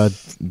 but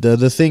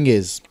the thing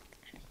is,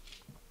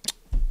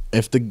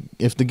 if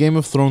the Game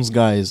of Thrones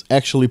guys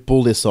actually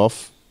pull this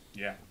off,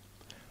 Yeah.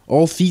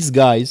 all these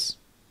guys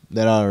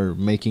that are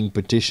making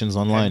petitions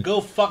online, And go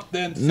fuck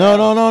them.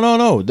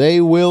 no, they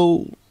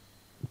will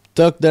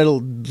tuck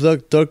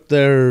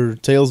their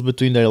tails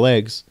between their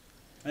legs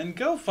And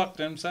go fuck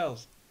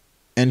themselves.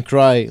 and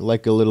cry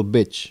like a little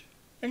bitch.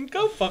 And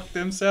go fuck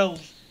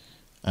themselves.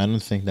 I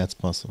don't think that's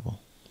possible.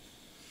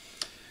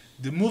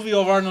 The movie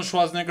of Arnold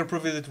Schwarzenegger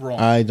proved it wrong.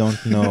 I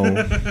don't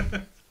know.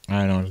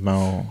 I don't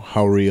know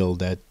how real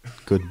that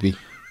could be,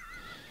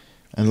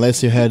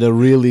 unless you had a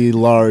really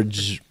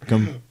large,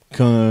 No,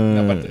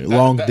 but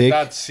long dick.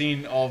 That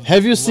scene of.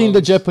 Have you seen the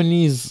lungs-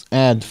 Japanese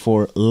ad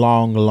for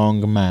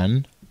Long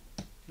Man?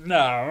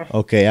 No.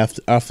 Okay,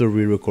 after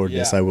we record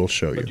this, Yeah, I will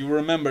show But you. you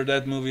remember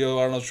that movie of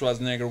Arnold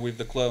Schwarzenegger with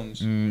the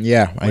clones?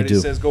 Yeah, I Where do.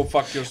 he says, "Go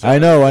fuck yourself." I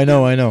know.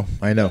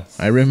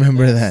 I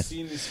remember that.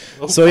 Scene is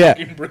So, yeah.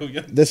 fucking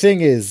brilliant. The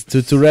thing is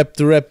to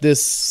wrap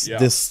this Yeah.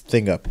 this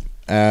thing up.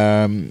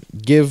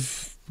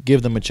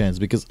 Give them a chance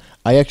because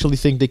I actually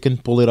think they can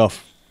pull it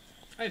off.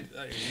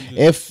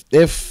 If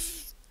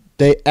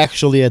they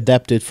actually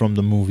adapt it from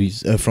the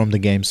movies, from the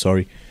game,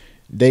 sorry,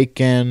 they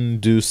can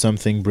do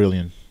something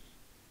brilliant.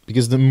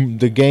 Because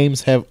the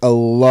games have a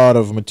lot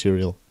of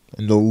material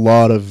and a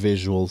lot of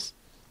visuals.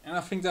 And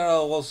I think there are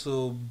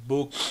also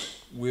books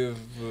with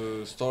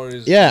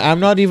stories. Yeah, I'm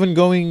not even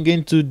going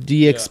into the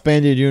Yeah.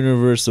 expanded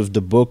universe of the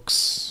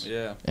books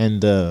Yeah.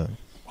 and the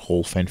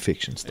whole fan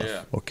fiction stuff.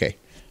 Yeah. Okay,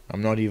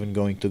 I'm not even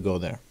going to go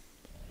there.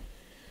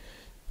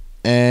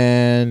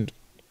 And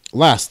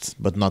last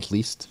but not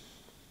least,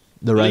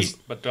 the rest. Least,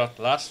 but not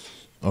last.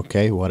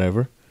 Okay,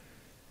 whatever.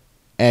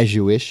 As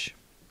you wish.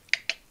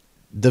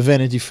 The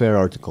Vanity Fair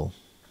article.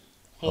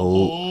 A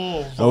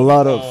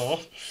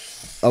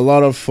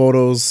lot of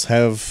photos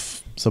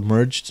have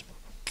submerged.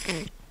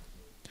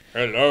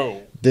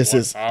 Hello. This what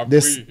is have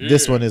this we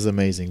this here? one is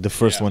amazing. The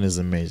first Yeah. one is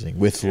amazing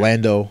with Yeah.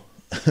 Lando.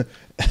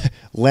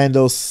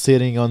 Lando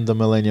sitting on the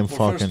Millennium For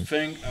Falcon. first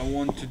thing, I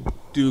want to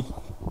do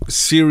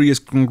serious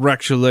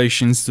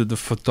congratulations to the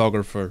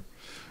photographer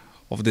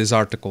of this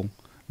article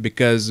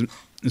because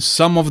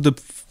some of the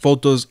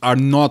photos are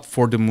not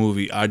for the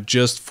movie, are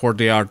just for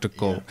the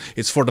article. Yeah.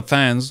 It's for the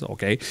fans,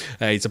 okay?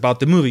 It's about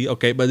the movie,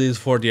 okay, but it's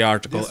for the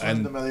article.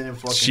 And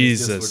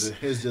Jesus,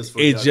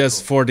 it's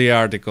just for the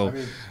article. I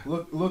mean,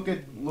 look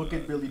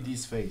at Billy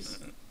D's face.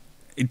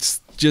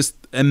 It's just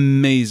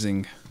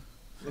amazing.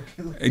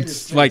 Look at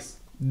It's his like face.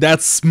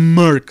 that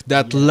smirk,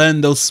 that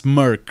Lando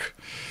smirk.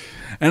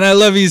 And I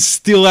love he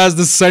still has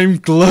the same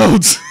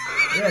clothes.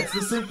 Yeah, it's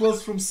the same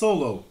clothes from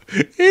Solo.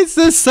 It's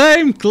the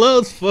same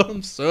clothes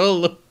from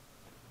Solo.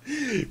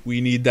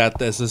 We need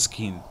that as a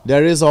skin.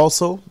 There is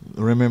also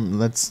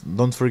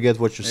don't forget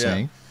what you're Yeah.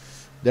 saying.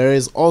 There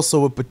is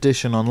also a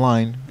petition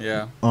online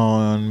Yeah.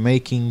 on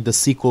making the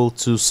sequel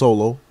to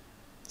Solo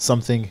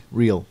something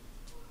real.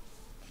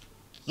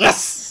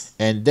 Yes.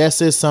 And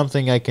this is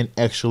something I can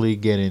actually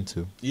get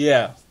into.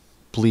 Yeah.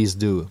 Please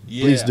do.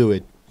 Yeah. Please do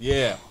it.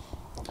 Yeah.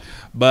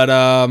 But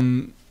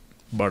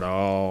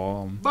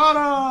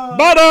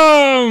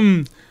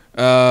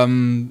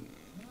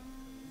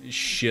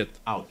shit.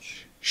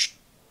 Ouch.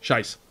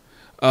 Scheiße.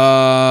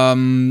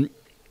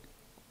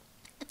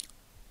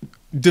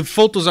 The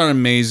photos are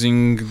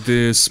amazing.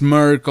 The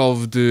smirk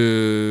of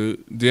the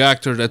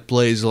actor that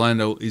plays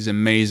Lando is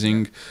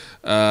amazing.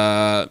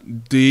 The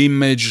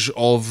image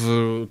of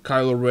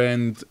Kylo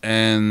Ren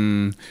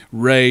and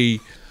Rey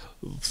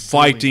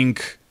fighting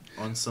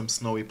on some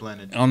snowy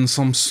planet. on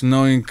some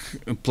snowing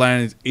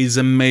planet is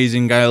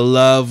amazing. I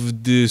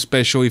love the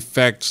special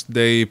effects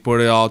they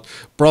put out.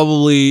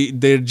 Probably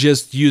they're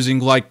just using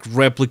like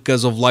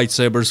replicas of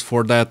lightsabers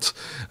for that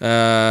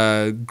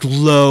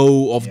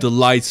glow of the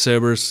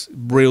lightsabers.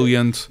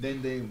 Brilliant.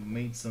 Then they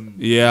made some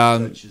Yeah.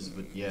 touches,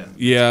 but yeah.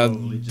 Yeah, it's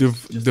probably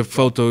just the a prop.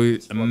 photo is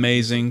It's probably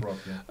amazing. just a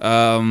prop,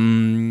 yeah.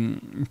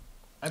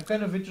 I'm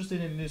kind of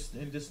interested in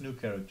this new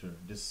character,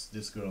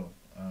 this girl.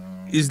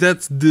 Is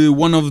that the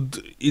one of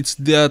it's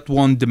that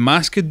one, the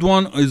masked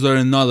one, or is there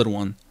another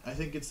one? I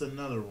think it's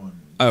another one.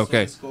 Oh, This okay.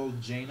 one is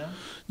called Jaina.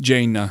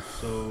 Jaina.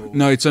 So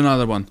No, it's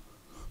another one.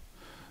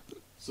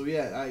 So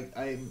yeah,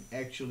 I'm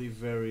actually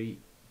very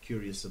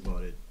curious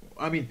about it.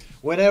 I mean,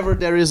 whenever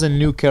there is a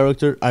new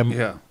character, I'm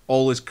Yeah,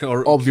 always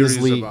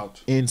obviously curious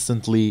about.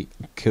 instantly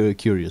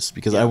curious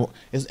because Yeah.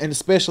 and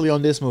especially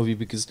on this movie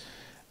because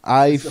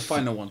It's the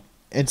final one.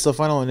 it's the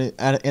final one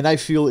and I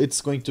feel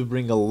it's going to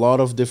bring a lot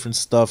of different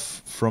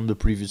stuff from the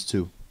previous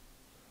two.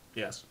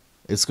 Yes.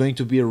 It's going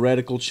to be a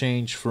radical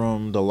change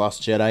from The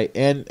Last Jedi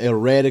and a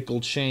radical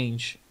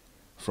change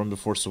from The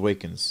Force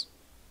Awakens.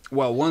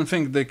 Well, one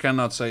thing they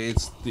cannot say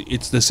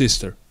it's the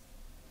sister.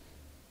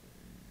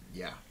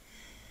 Yeah.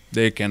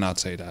 They cannot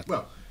say that.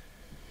 Well,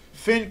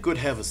 Finn could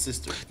have a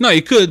sister. No,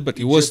 he could, but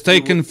he was Just he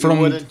taken he from.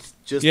 wouldn't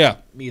just Yeah.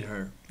 meet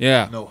her.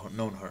 Yeah,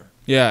 Known her.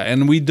 yeah,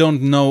 and we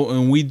don't know,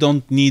 and we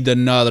don't need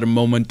another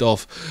moment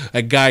of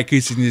a guy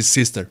kissing his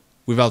sister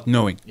without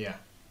knowing. Yeah.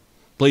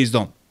 Please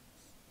don't.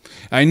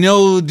 I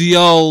know the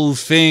whole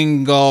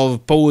thing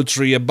of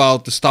poetry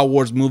about the Star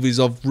Wars movies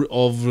of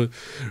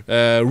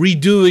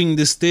redoing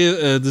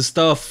the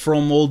stuff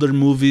from older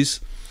movies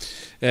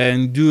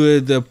and do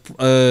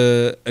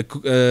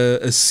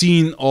a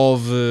scene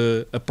of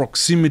a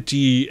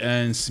proximity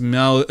and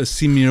a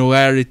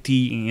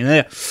similarity.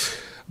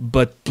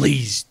 But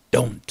please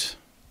don't.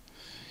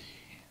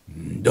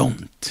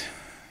 Don't.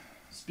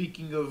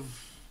 Speaking of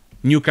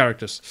New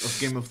characters.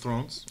 Game of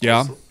Thrones, Yeah.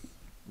 also,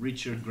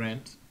 Richard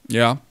Grant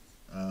Yeah.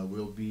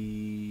 will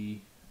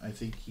be. I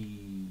think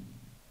he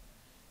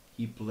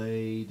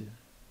played.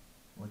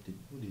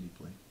 Who did he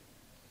play?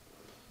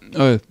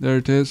 Oh, there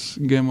it is.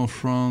 Game of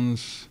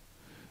Thrones.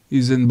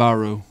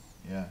 Isenbarrow.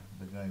 Yeah,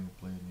 the guy who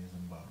played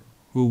Isenbarrow.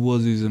 Who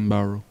was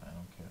Isenbarrow? I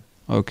don't care.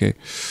 Okay.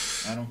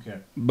 I don't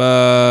care.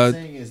 But The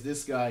thing is,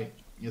 this guy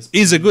is.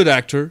 he's a good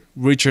actor,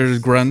 Richard He's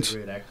Grant. a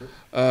great actor.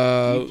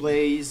 Uh, He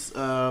plays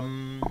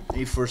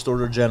a First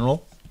Order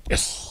general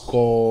yes.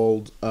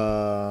 called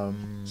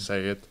Say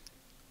it.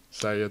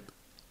 Say it.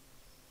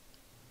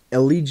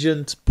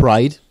 Allegiant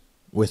Pride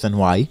with an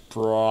Y.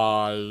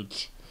 Pride.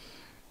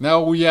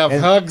 Now we have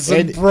And- hugs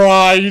and, and-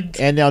 pride.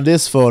 And on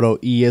this photo,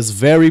 he is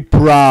very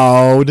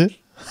proud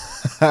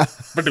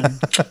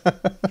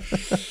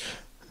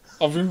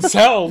Of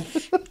himself.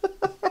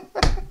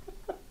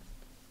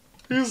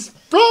 He's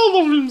proud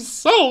of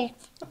himself.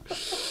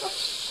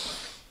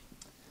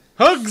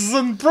 Hugs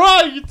and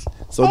pride.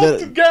 So all there,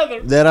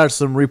 together. there are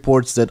some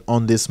reports that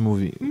on this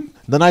movie,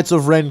 the Knights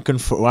of Ren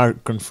are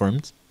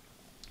confirmed,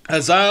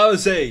 As I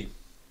always say.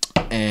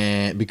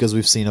 and because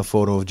we've seen a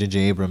photo of J.J.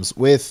 Abrams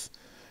with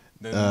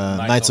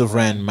Knights of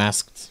Ren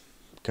masked,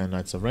 kind of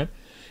Knights of Ren,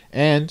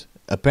 and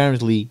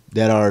apparently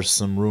there are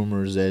some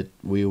rumors that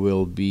we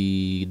will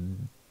be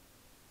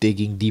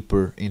digging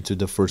deeper into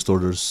the First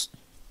Order's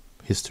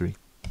history.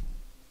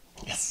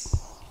 Yes.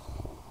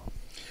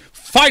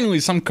 Finally,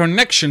 some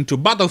connection to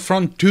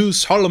Battlefront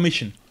 2's Solo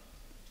Mission.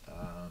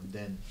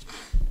 Then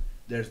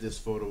there's this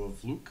photo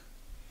of Luke.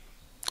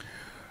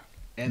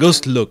 And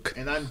Ghost Luke.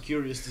 And I'm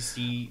curious to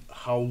see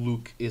how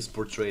Luke is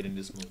portrayed in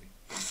this movie.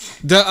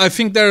 I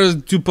think there are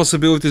two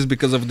possibilities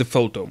because of the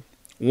photo.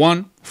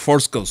 One,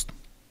 Force Ghost.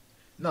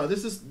 No,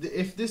 this is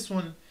if this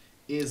one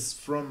is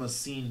from a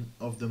scene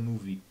of the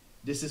movie,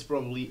 this is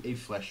probably a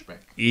flashback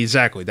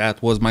Exactly,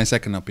 that was my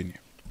second opinion.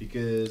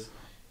 because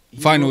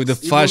Fine with the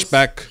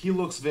flashback. He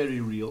looks very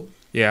real.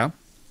 Yeah.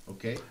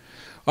 Okay.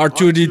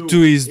 R2D2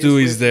 is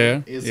with there.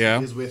 him, Yeah.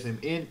 is with him.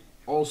 It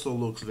also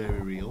looks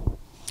very real.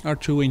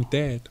 R2 ain't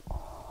dead.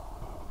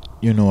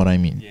 You know what I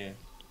mean? Yeah.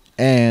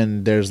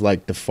 And there's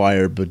like the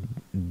fire, but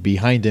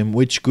behind him,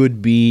 which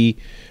could be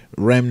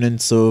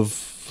remnants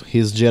of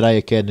his Jedi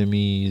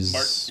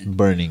Academy's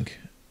burning.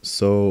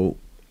 So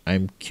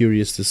I'm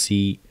curious to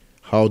see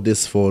how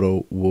this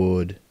photo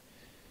would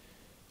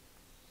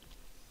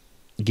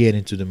get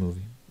into the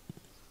movie,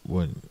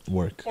 would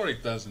work. Or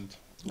it doesn't.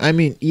 I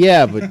mean,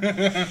 yeah, but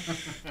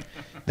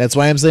that's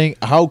why I'm saying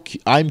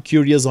I'm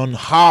curious on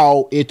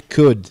how it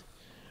could,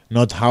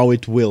 not how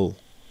it will.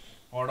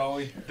 Or how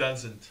it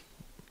doesn't.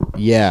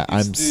 Yeah,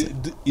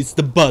 It's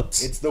the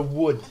but. It's the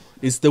wood.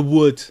 It's the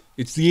wood.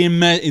 It's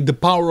the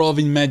power of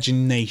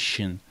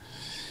imagination.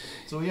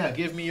 So yeah,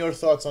 give me your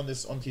thoughts on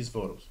these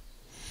photos.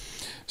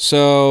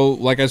 So,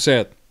 like I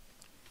said,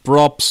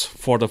 props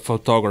for the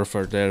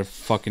photographer. They're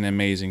fucking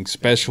amazing.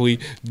 Especially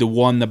the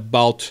one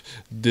about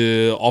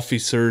the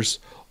officers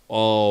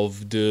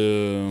of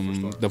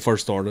the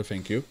First Order.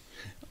 Thank you.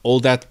 All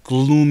that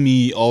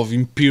gloomy of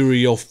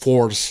Imperial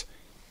force.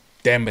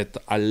 Damn it,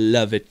 I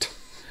love it.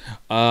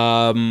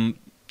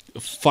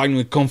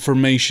 Finally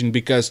confirmation,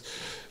 because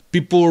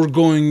people are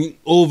going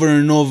over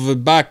and over,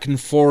 back and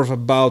forth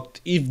about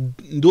if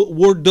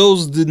were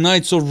those the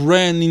Knights of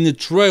Ren in the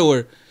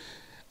trailer.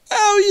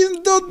 Oh,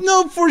 you don't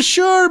know for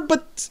sure,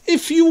 but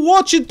if you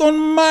watch it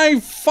on my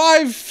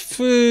 5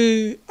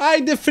 high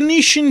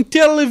definition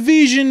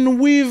television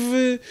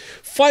with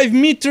 5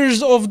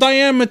 meters of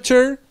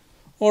diameter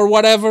or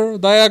whatever,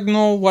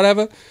 diagonal,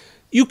 whatever,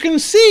 you can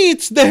see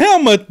it's the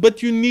helmet,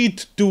 but you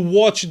need to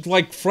watch it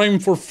like frame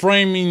for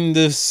frame in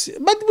this.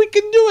 But we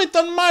can do it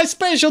on my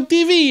special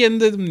TV, and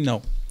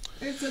no.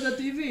 It's at the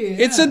TV.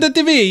 It's at the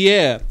TV,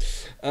 yeah.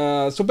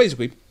 So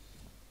basically,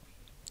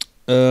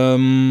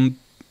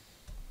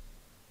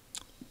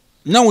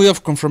 now we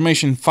have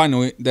confirmation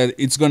finally that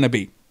it's gonna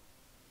be.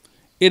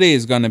 It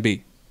is gonna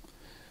be.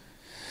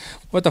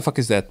 What the fuck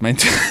is that, man?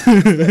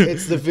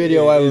 It's the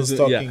video I was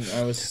talking. Yeah.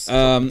 I was.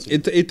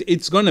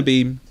 It's gonna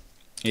be.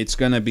 It's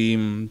gonna be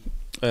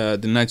the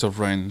Knights of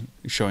Ren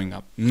showing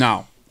up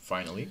now.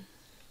 Finally.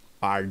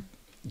 Are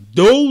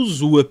those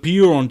who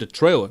appear on the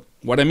trailer?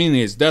 What I mean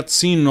is that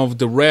scene of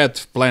the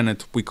red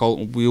planet. We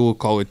will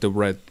call it the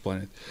red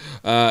planet.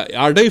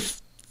 Are they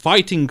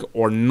fighting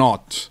or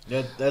not?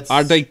 That's.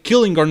 Are they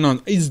killing or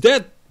not? Is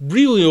that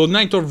really a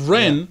Knight of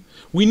Ren? Yeah.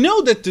 We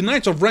know that the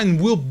Knights of Ren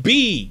will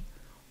be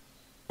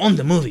on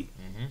the movie.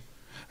 Mm-hmm.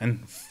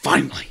 And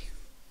finally,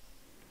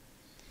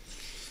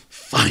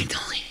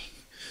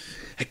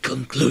 a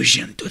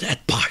conclusion to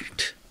that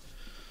part.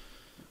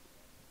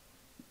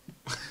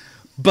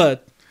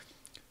 But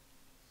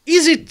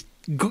is it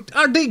good?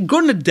 Are they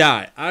gonna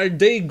die? Are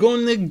they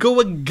gonna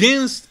go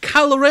against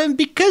Kylo Ren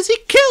because he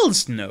killed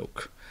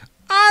Snoke?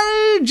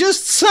 Are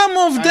just some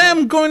of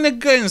them going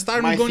against?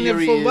 Are we going to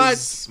provide?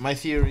 My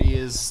theory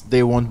is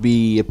they won't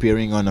be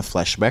appearing on a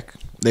flashback.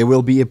 They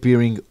will be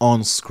appearing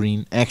on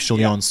screen,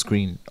 actually on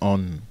screen,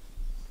 on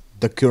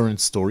the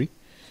current story.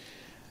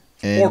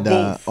 And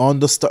both.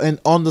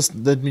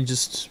 let me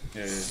just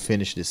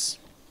finish this.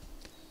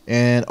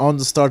 And on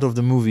the start of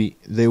the movie,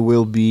 they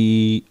will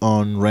be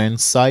on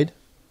Ren's side.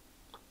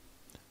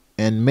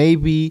 And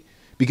maybe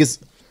because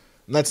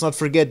let's not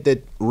forget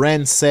that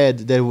Ren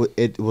said that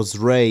it was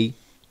Rey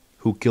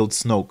who killed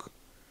Snoke.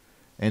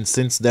 And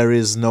since there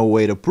is no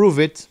way to prove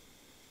it,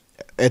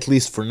 at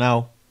least for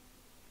now,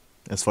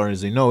 as far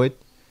as they know it,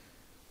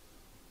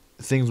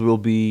 things will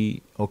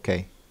be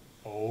okay.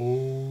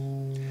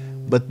 Oh.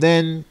 But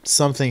then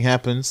something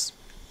happens,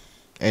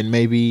 and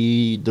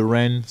maybe the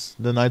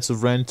Knights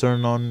of Ren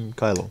turn on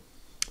Kylo.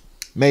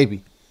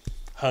 Maybe.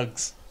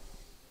 Hugs.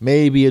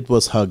 Maybe it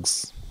was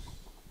hugs.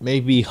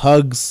 Maybe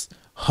hugs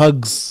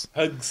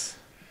the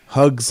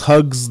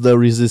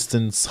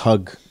resistance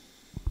hug.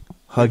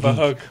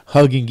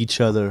 Hugging each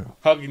other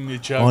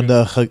on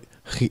the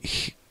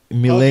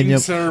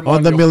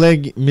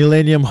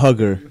millennium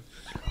hugger.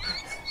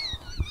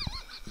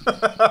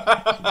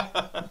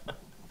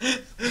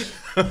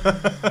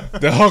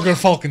 The Hugger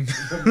Falcon.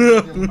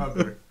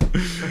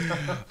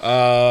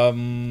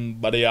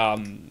 But yeah,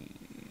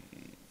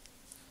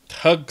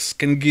 Hugs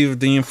can give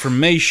the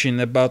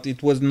information about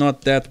it was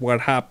not that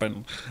what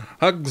happened.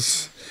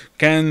 Hugs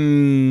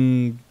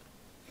can.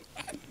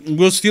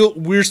 We're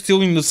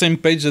still in the same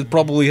page that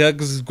probably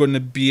Hugs is going to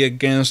be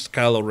against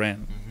Kylo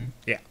Ren.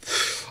 Yeah.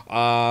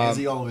 As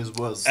he always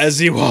was. As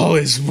he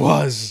always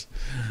was.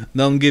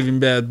 Don't give him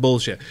bad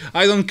bullshit.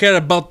 I don't care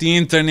about the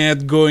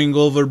internet going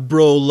over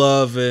bro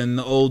love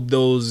and all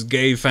those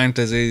gay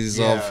fantasies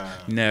of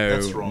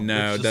that's wrong.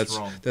 no, It's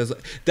wrong.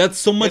 that's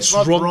so much It's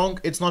not wrong. wrong.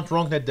 It's not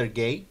wrong that they're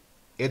gay.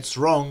 It's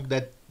wrong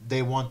that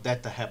they want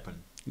that to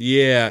happen.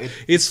 Yeah,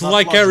 it's not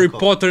like Harry logical.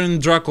 Potter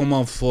and Draco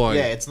Malfoy.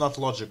 Yeah, it's not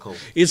logical.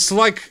 It's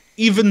like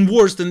even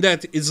worse than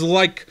that. It's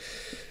like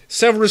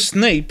Severus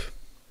Snape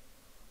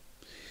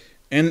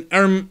and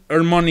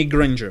Hermione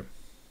Granger.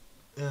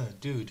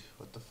 Dude,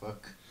 what the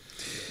fuck?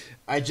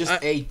 I just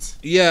ate.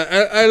 Yeah,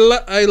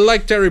 I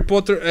liked Harry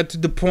Potter at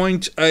the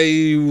point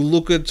I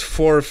looked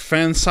for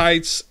fan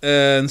sites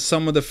and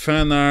some of the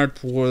fan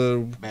art were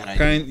bad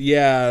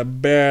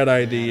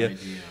idea.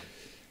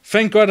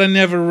 Thank God I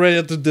never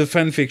read the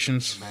fan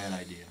fictions. Bad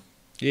idea.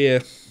 Yeah.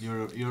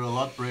 You're a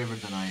lot braver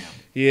than I am.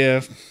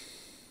 Yeah.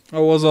 I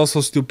was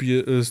also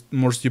stupid,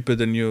 more stupid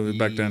than you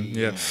back then.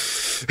 Yeah.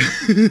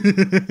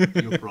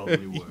 You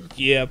probably were.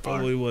 Yeah,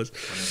 probably was.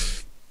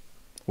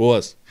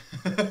 Was.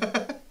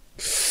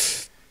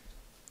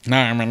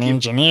 Now I'm an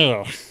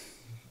engineer.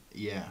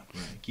 Yeah,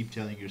 right. Keep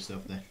telling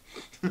yourself that.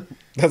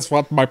 That's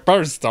what my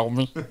parents told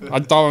me.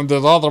 I told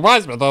them that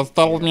otherwise, but they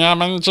told me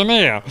I'm an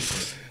engineer.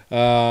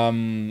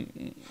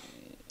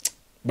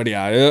 But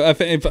yeah, I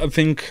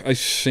think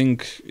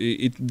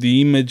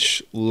the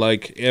image,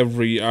 like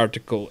every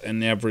article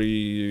and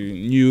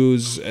every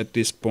news at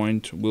this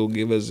point, will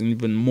give us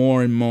even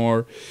more and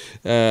more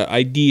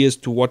ideas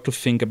to what to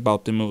think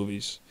about the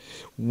movies.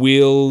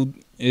 Will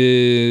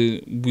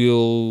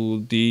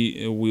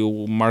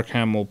Mark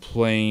Hamill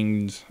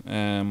playing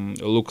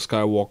Luke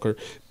Skywalker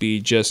be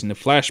just in a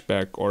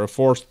flashback or a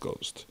Force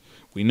ghost?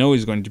 We know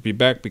he's going to be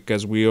back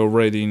because we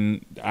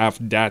already have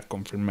that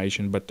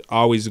confirmation. But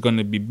how he's going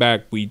to be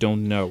back, we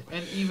don't know.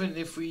 And even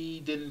if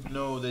we didn't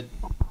know that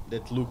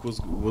Luke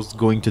was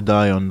going to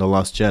die on The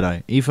Last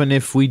Jedi, even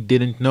if we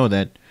didn't know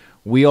that,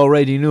 we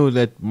already knew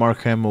that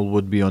Mark Hamill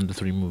would be on the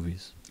 3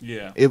 movies.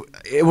 Yeah.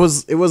 It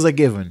was a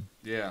given.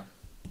 Yeah.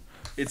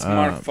 It's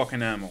Mark fucking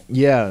Hamill.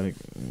 Yeah,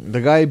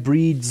 the guy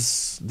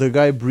breeds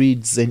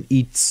and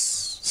eats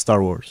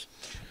Star Wars.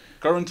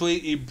 Currently,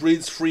 he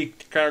breeds 3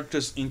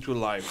 characters into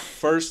life.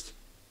 First,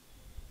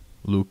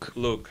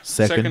 Luke.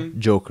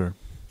 Second, Joker.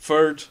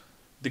 Third,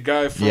 the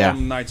guy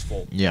from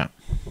Nightfall. Yeah.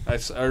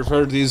 I've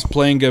heard he's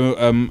playing He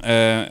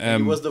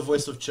was the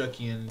voice of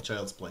Chucky in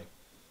Child's Play.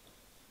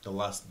 The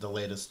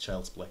latest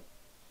Child's Play.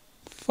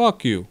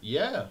 Fuck you.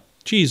 Yeah.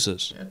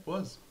 Jesus. Yeah, it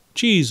was.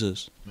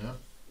 Jesus. Yeah.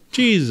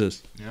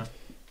 Jesus. Yeah.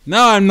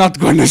 No, I'm not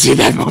going to see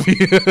that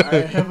movie.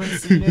 I haven't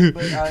seen it,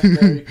 but I'm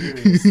very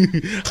curious.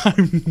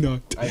 I'm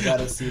not. I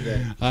gotta see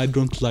that. I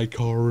don't like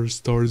horror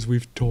stories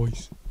with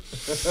toys.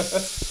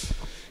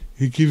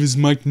 It gives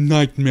my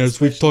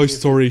nightmares with Toy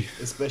Story.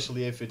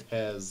 Especially if it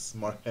has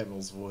Mark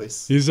Hamill's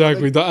voice.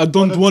 Exactly. I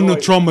don't want to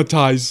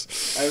traumatize.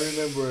 I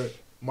remember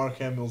Mark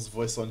Hamill's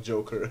voice on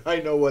Joker. I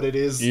know what it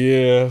is.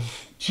 Yeah.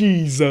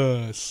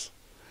 Jesus.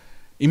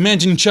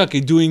 Imagine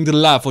Chucky doing the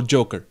laugh of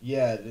Joker.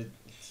 Yeah.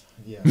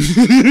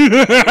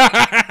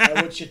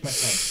 I would shit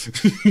myself.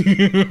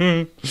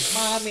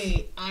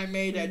 Mommy, I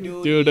made a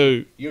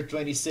doodie. You're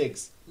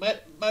 26.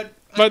 But I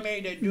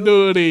made a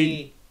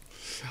doodie.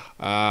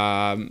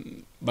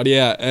 But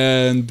yeah,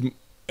 and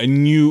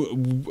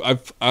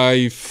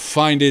I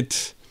find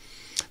it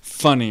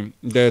funny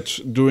that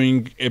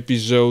during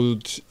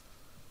episode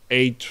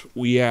 8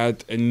 we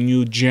had a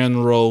new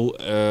general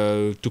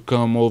to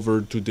come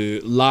over to the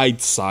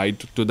light side,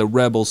 to the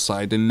rebel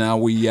side, and now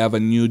we have a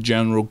new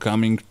general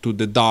coming to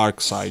the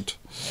dark side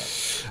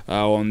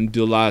on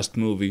the last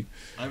movie.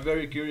 I'm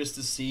very curious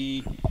to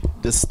see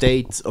the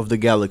state of the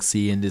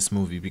galaxy in this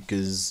movie,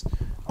 because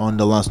on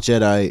The Last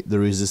Jedi the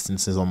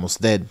Resistance is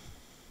almost dead.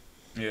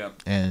 Yeah.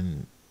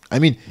 And I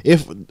mean,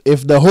 if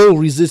the whole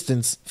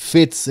Resistance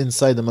fits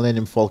inside the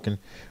Millennium Falcon,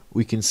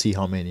 we can see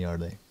how many are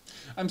they.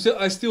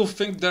 I still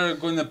think they're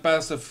going to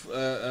pass a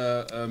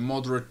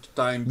moderate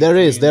time. There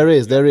is.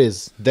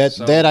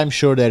 That I'm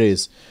sure there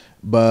is.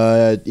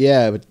 But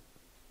yeah,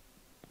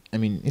 I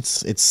mean,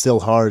 it's still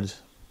hard.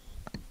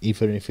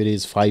 Even if it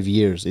is 5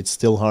 years, it's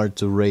still hard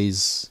to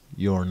raise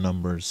your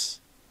numbers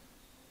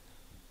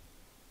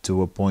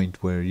to a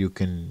point where you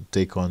can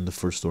take on the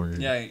First Order.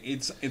 Yeah,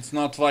 it's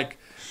not like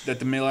that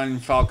the Millennium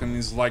Falcon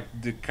is like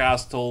the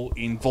castle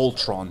in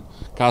Voltron.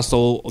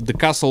 The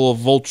castle of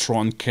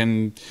Voltron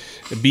can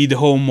be the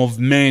home of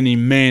many,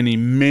 many,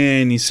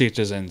 many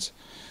citizens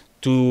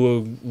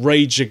to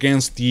rage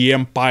against the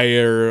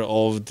empire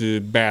of the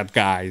bad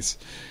guys.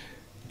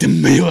 The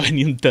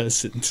Millennium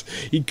doesn't.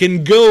 It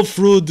can go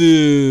through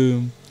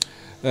the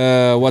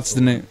what's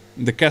the name?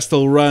 The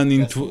castle run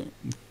into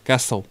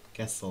castle.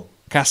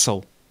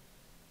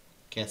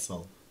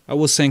 I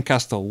was saying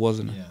castle,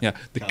 wasn't it? Yeah.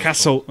 The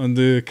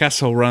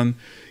castle run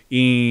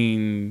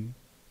in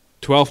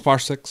 12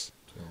 parsecs.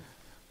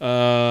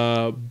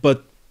 12.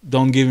 But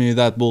don't give me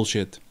that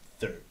bullshit.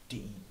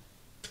 13.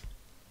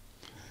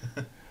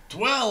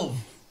 12.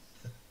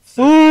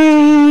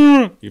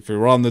 If you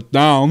run it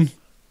down.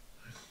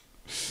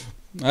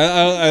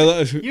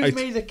 You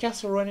made the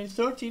castle run in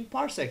 13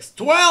 parsecs.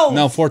 12.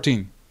 No,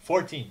 14.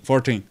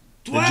 14.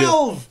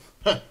 12.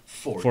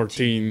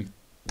 14.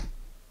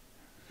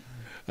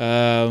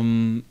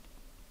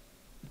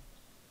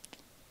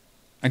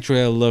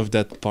 Actually, I love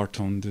that part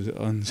on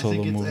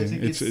Solo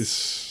movie. I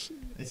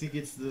think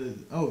it's the.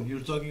 Oh, you're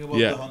talking about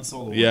the Han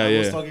Solo. Yeah, I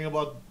was talking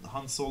about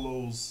Han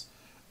Solo's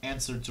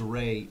answer to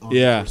Rey on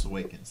Force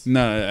Awakens.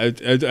 No,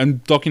 I'm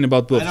talking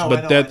about both. I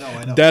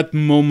know. That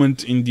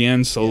moment in the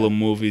Han Solo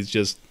movie is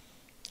just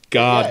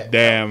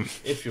goddamn.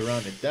 If you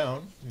round it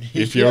down.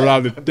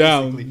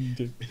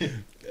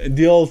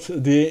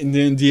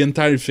 The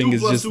entire thing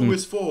is just 2 + 2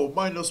 is 4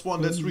 minus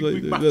 1. That's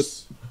Greek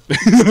maths.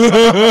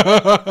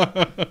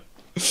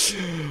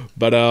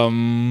 But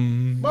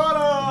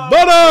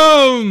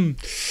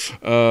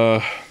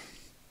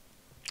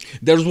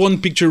there's one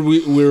picture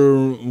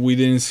we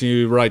didn't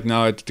see right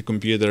now at the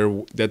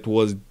computer. That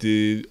was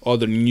the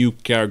other new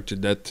character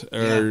that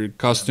her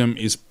costume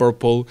is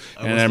purple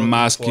and her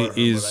mask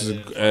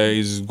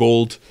is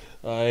gold.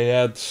 I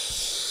had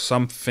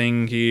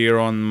something here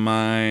on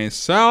my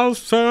cell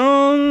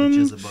phone,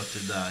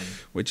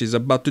 which is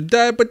about to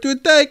die, but to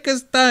take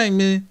us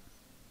time.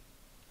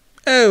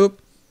 Oh,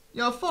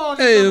 your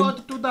phone is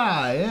about to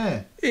die,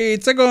 eh?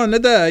 It's gonna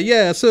die,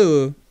 yeah.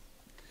 So,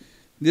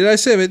 did I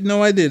save it?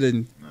 No, I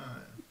didn't.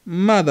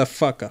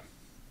 Motherfucker.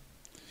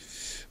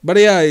 But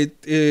yeah, I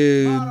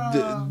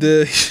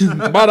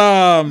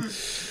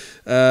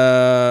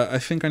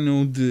think I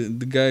know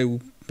the guy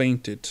who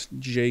painted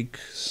Jake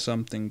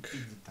something.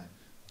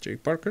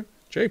 Jake Parker?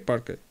 Jake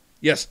Parker.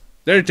 Yes,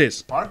 there it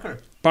is. Parker.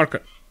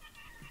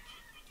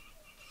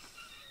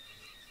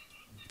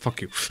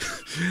 Fuck you.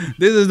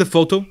 This is the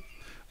photo.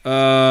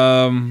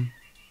 The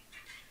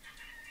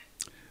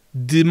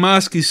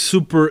mask is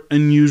super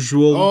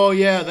unusual. Oh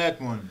yeah,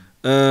 that one.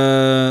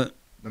 Uh,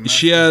 The mask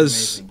she is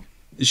has amazing.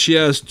 she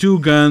has two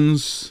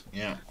guns,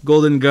 Yeah.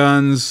 golden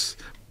guns.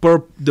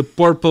 The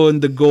purple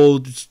and the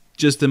gold is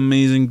just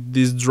amazing.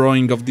 This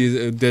drawing of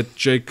this that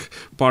Jake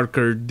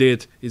Parker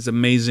did is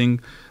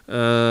amazing.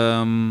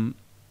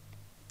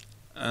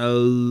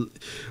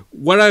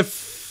 What I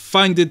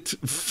find it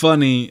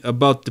funny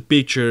about the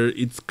picture,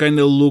 it kind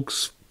of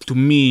looks to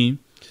me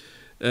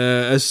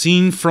a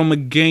scene from a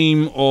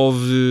game of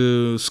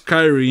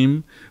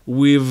Skyrim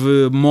with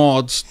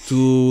mods to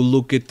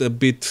look it a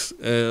bit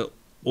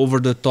over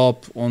the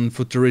top on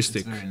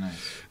futuristic. It's very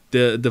nice.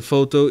 The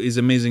photo is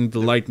amazing. The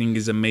lighting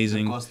is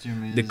amazing.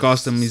 The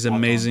costume is spot on.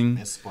 amazing.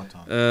 It's spot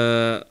on.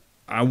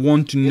 I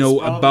want to know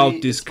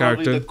about this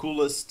character The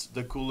coolest,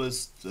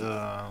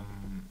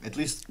 at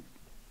least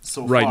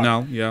so right far. now.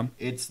 Yeah,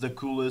 It's the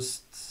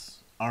coolest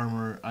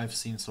armor I've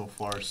seen so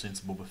far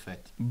since Boba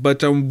Fett.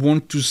 but I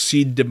want to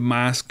see the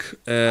mask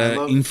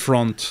in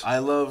front. I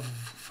love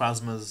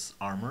Phasma's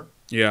armor,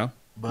 Yeah,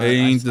 but it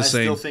ain't the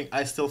same.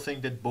 I still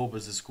think that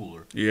Boba's is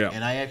cooler. Yeah.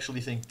 And I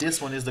actually think this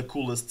one is the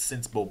coolest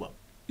since Boba.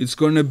 It's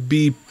gonna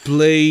be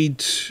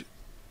played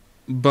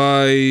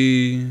by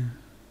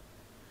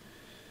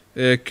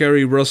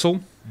Kerry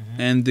Russell,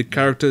 and the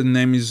character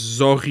name is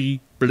Zori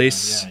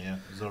Bliss. Yeah,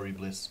 Zori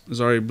Bliss.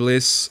 Zori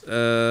Bliss.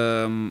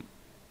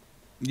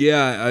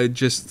 Yeah, I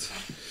just.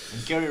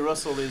 And Kerry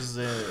Russell is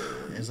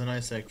a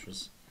nice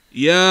actress. I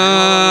know a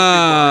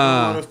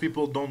Yeah, lot of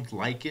people don't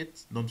like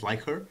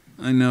her.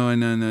 I know. But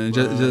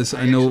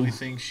I know. actually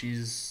think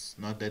she's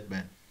not that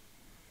bad.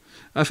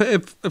 I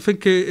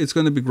think it's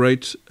gonna be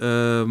great.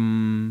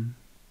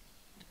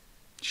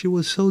 She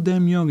was so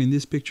damn young in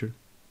this picture.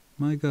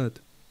 My God.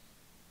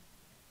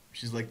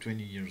 She's like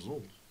 20 years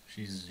old.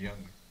 She's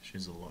young.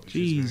 She's a lot.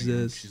 Jesus. She's very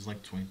young. She's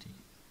like 20.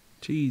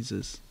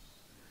 Jesus.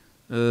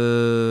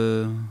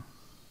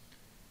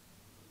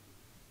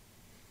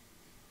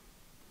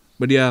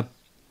 But yeah,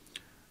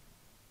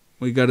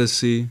 we gotta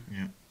see.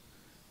 Yeah.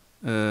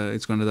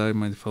 It's gonna die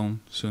my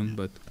phone soon,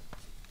 but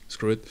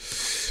screw it.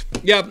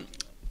 Yeah,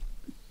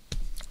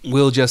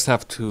 we'll just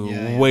have to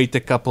Yeah. wait a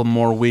couple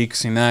more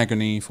weeks in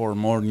agony for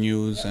more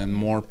news and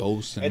more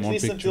posts and At more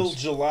least pictures. until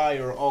July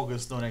or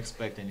August, don't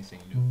expect anything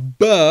new.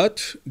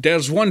 But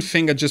there's one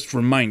thing I just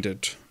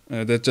reminded.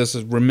 That just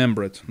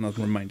remembered, not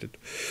reminded.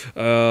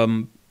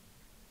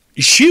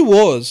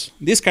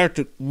 This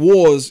character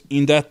was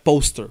in that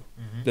poster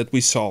that we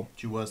saw.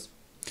 She was.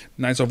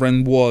 Knights of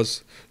Ren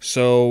was.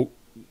 So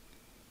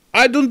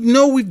I don't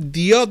know if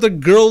the other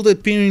girl that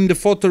appeared in the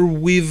photo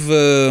with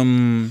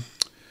the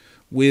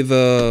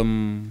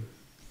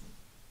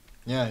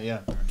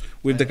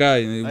guy.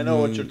 I know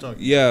what you're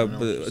talking Yeah, about. I know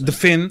what you're but the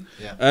Finn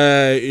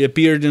Yeah.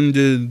 appeared in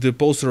the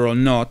poster or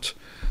not.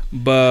 I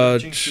But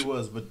think she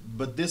was,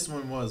 but this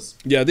one was.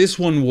 yeah, this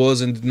one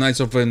was in the Knights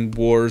of Ren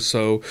War,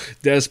 so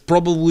there's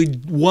probably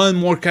one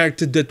more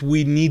character that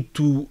we need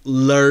to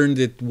learn.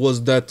 That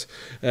was that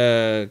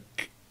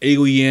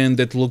alien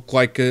that looked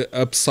like a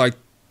upside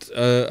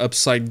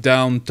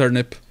down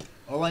turnip.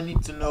 All I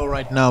need to know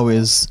right now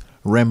is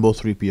Rambo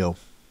 3PO.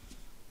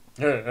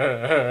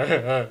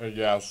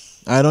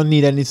 Yes. I don't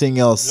need anything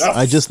else. Yes.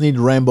 I just need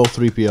Rambo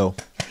 3PO.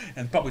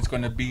 And probably it's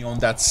gonna be on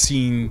that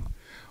scene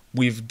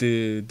with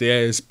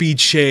the speed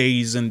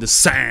chase and the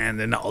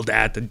sand and all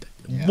that. And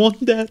Yeah.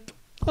 want that.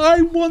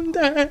 I want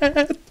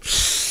that.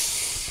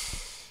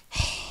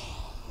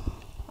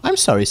 I'm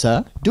sorry,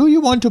 sir. Do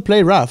you want to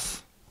play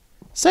rough?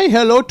 Say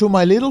hello to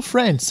my little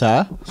friend,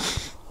 sir.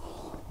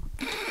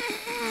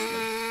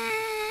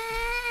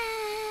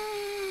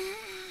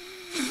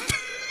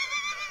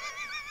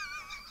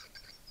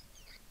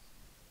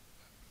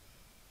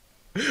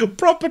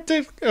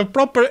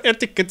 Proper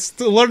etiquettes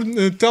to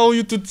learn tell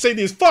you to say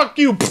this. Fuck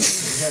you.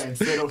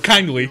 Instead of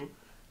Kindly.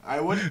 I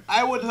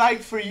would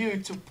like for you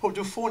to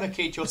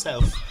fornicate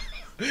yourself.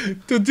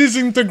 To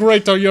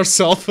disintegrate on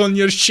yourself on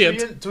your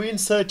shit. To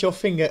insert your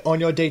finger on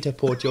your data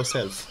port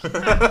yourself.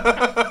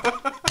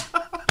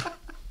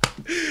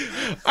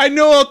 I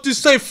know how to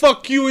say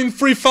fuck you in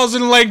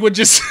 3,000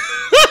 languages.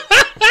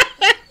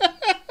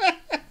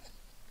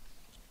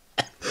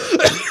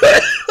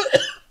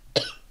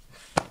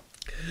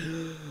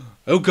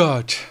 Oh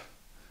God.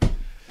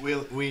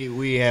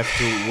 We have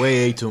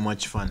way too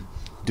much fun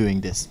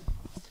doing this.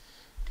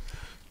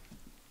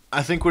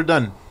 I think we're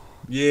done.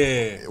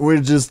 Yeah. We're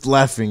just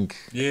laughing.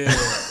 Yeah.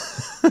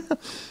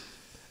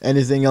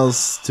 Anything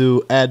else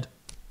to add?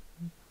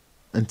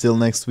 Until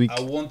next week. I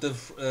want the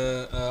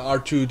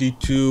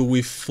R2D2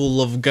 with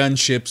full of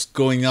gunships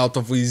going out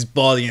of his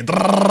body and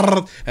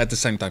at the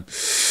same time.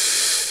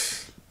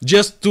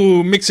 Just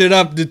to mix it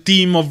up the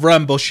theme of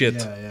Rambo shit.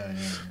 Yeah.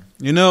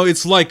 You know,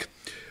 it's like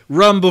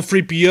Rambo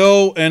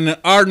 3PO and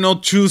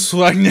Arnold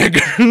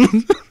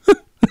Schwarzenegger.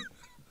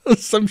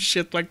 Some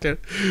shit like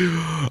that.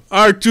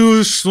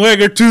 R2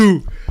 Swagger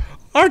 2.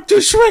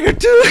 R2 Swagger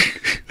 2.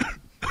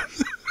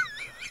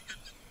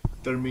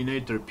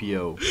 Terminator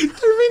PO.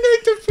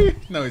 Terminator 3.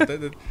 No,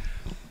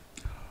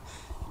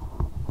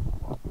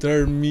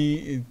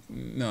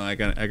 No, I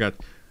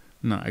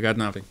got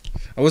nothing.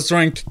 I was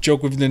trying to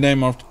joke with the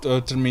name of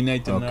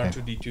Terminator and Okay.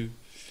 R2D2.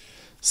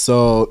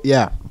 So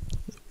yeah,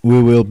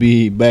 we will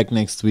be back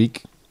next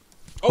week.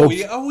 Oh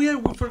yeah,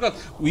 we forgot.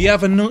 We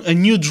have a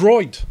new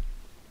droid.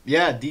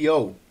 Yeah,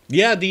 Do.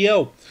 Yeah,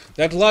 DO.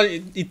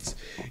 It's.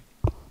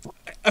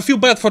 I feel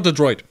bad for the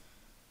droid.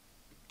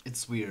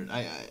 It's weird.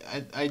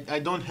 I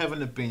don't have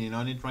an opinion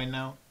on it right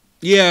now.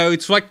 Yeah,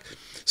 it's like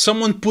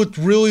someone put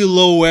really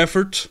low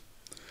effort,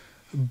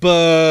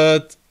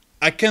 but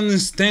I can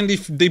understand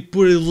if they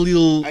put a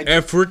little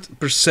effort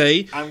per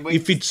se.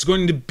 If it's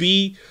going to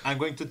be, I'm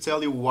going to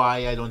tell you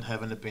why I don't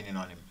have an opinion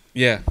on him.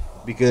 yeah,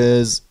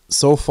 Because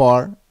so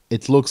far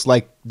it looks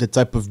like the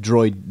type of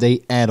droid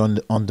they add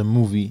on the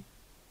movie,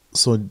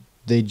 so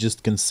they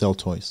just can sell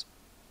toys.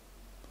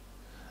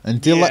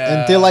 Until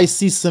I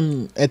see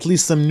at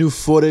least some new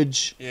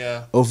footage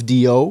yeah, of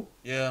Do,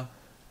 yeah.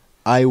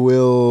 I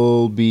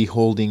will be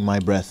holding my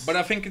breath. But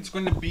I think it's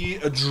going to be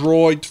a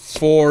droid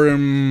for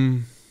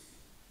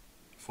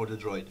For the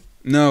droid,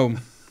 no.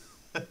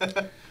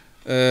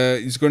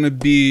 It's going to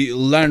be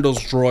Lando's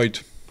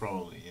droid.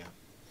 probably, yeah.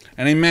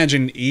 And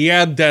imagine he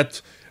had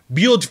that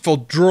beautiful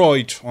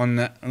droid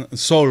on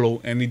Solo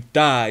and he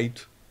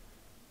died.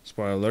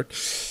 Spoiler alert.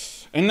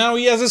 And now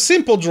he has a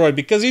simple droid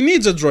because he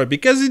needs a droid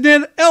because he's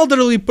an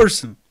elderly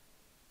person.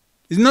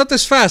 He's not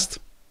as fast.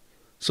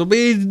 So but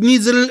he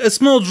needs a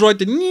small droid.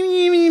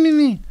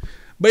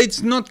 But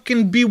it's not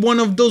can be one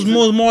of those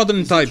more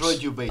modern types.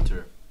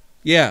 Droidubator.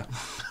 Yeah,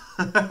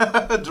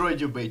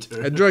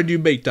 Droidubator. a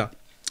droid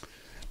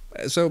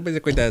So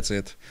basically that's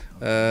it.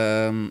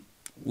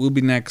 We'll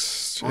be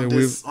next.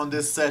 On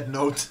this sad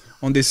note.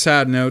 On this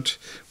sad note,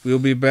 we'll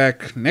be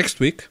back next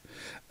week.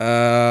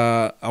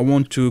 I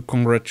want to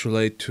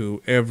congratulate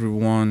to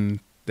everyone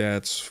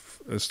that's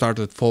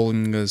started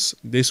following us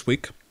this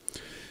week.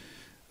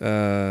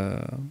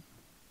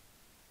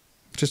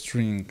 Just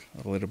being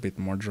a little bit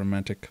more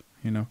dramatic,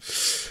 you know.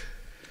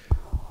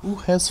 Who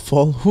has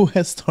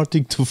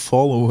started to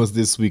follow us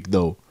this week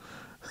though?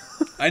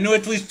 I know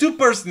at least 2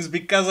 persons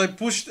because I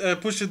pushed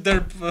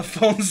their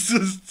phones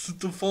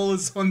to follow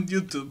us on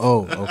YouTube.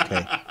 Oh,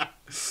 okay.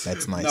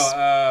 That's nice.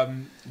 No,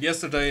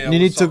 yesterday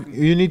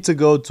you need to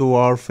go to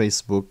our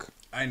Facebook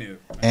I know.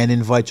 and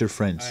invite your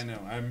friends. I know.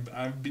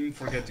 I've been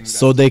forgetting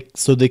that.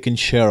 So they can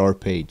share our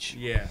page.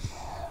 Yeah.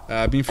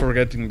 I've been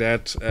forgetting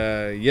that.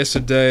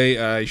 Yesterday,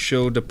 I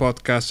showed the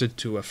podcast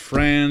to a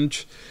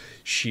friend.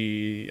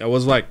 I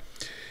was like,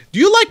 do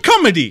you like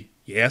comedy?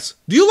 Yes.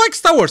 Do you like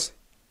Star Wars?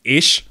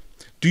 Ish.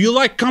 Do you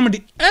like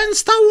comedy and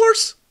Star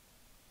Wars?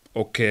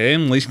 Okay,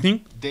 I'm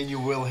listening. Then you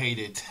will hate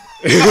it.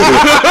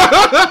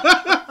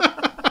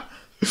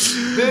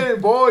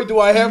 Then, boy, do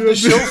I have the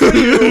show for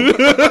you.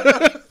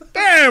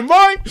 Damn,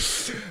 boy.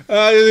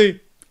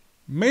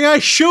 May I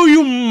show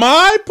you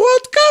my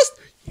podcast?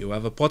 You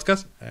have a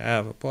podcast? I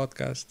have a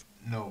podcast.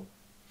 No.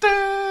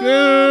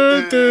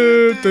 No,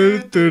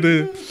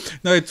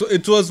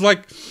 it was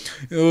like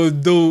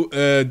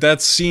that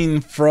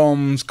scene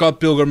from Scott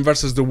Pilgrim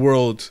versus the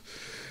World.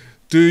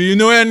 Do you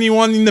know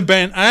anyone in the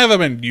band? I have a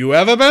band. You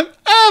have a band?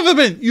 I have a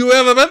band. You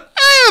have a band?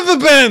 I have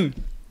a band.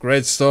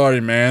 Great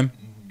story, man.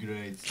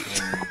 Great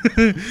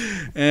story.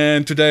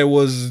 And today I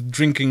was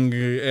drinking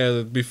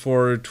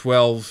before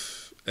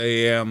 12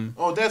 a.m.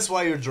 Oh, that's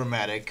why you're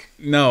dramatic.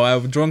 No,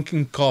 I've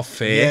drinking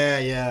coffee.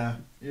 Yeah.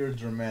 You're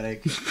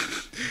dramatic.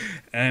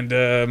 And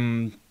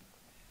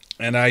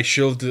I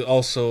showed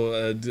also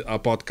a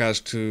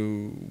podcast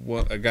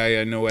to a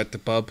guy I know at the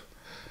pub.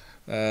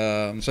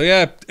 So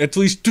yeah, at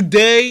least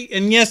today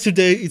and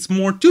yesterday, it's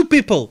more 2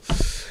 people.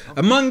 Okay.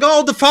 Among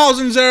all the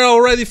thousands that are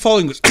already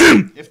following us.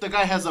 If the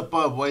guy has a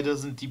pub, why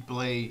doesn't he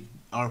play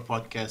our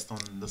podcast on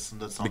the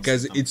sound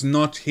because system? it's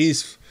not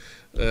his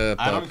pub.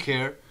 I don't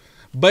care.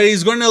 But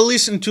he's gonna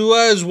listen to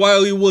us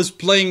while he was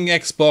playing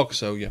Xbox,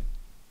 so yeah.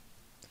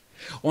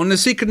 On the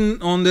second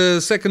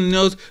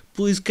note,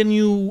 please can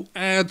you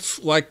add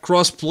like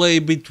crossplay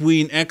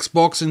between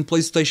Xbox and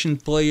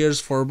PlayStation players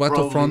for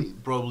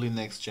Battlefront? Probably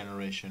next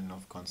generation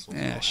of consoles.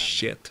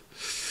 Shit.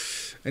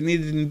 I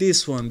need it in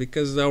this one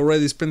because I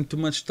already spent too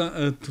much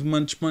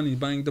money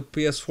buying the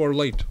PS4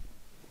 late.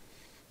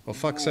 For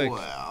fuck's sake.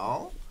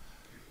 Well,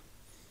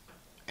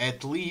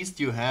 at least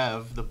you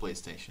have the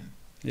PlayStation.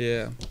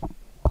 Yeah.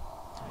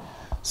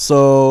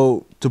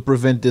 So, to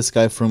prevent this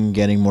guy from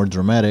getting more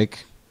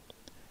dramatic,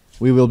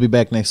 we will be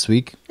back next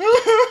week.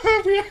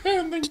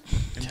 I'm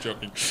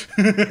joking.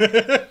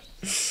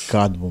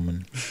 God,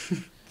 woman.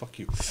 Fuck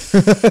you.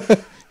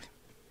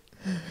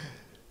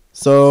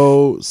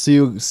 So, see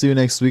you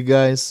next week,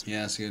 guys.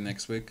 Yeah, see you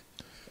next week.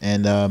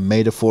 And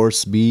may the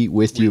force be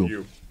with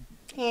you.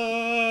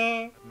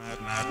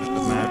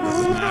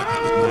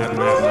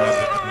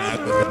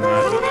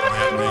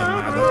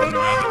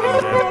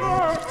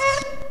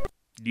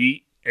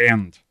 The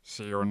end.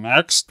 See you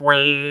next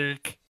week.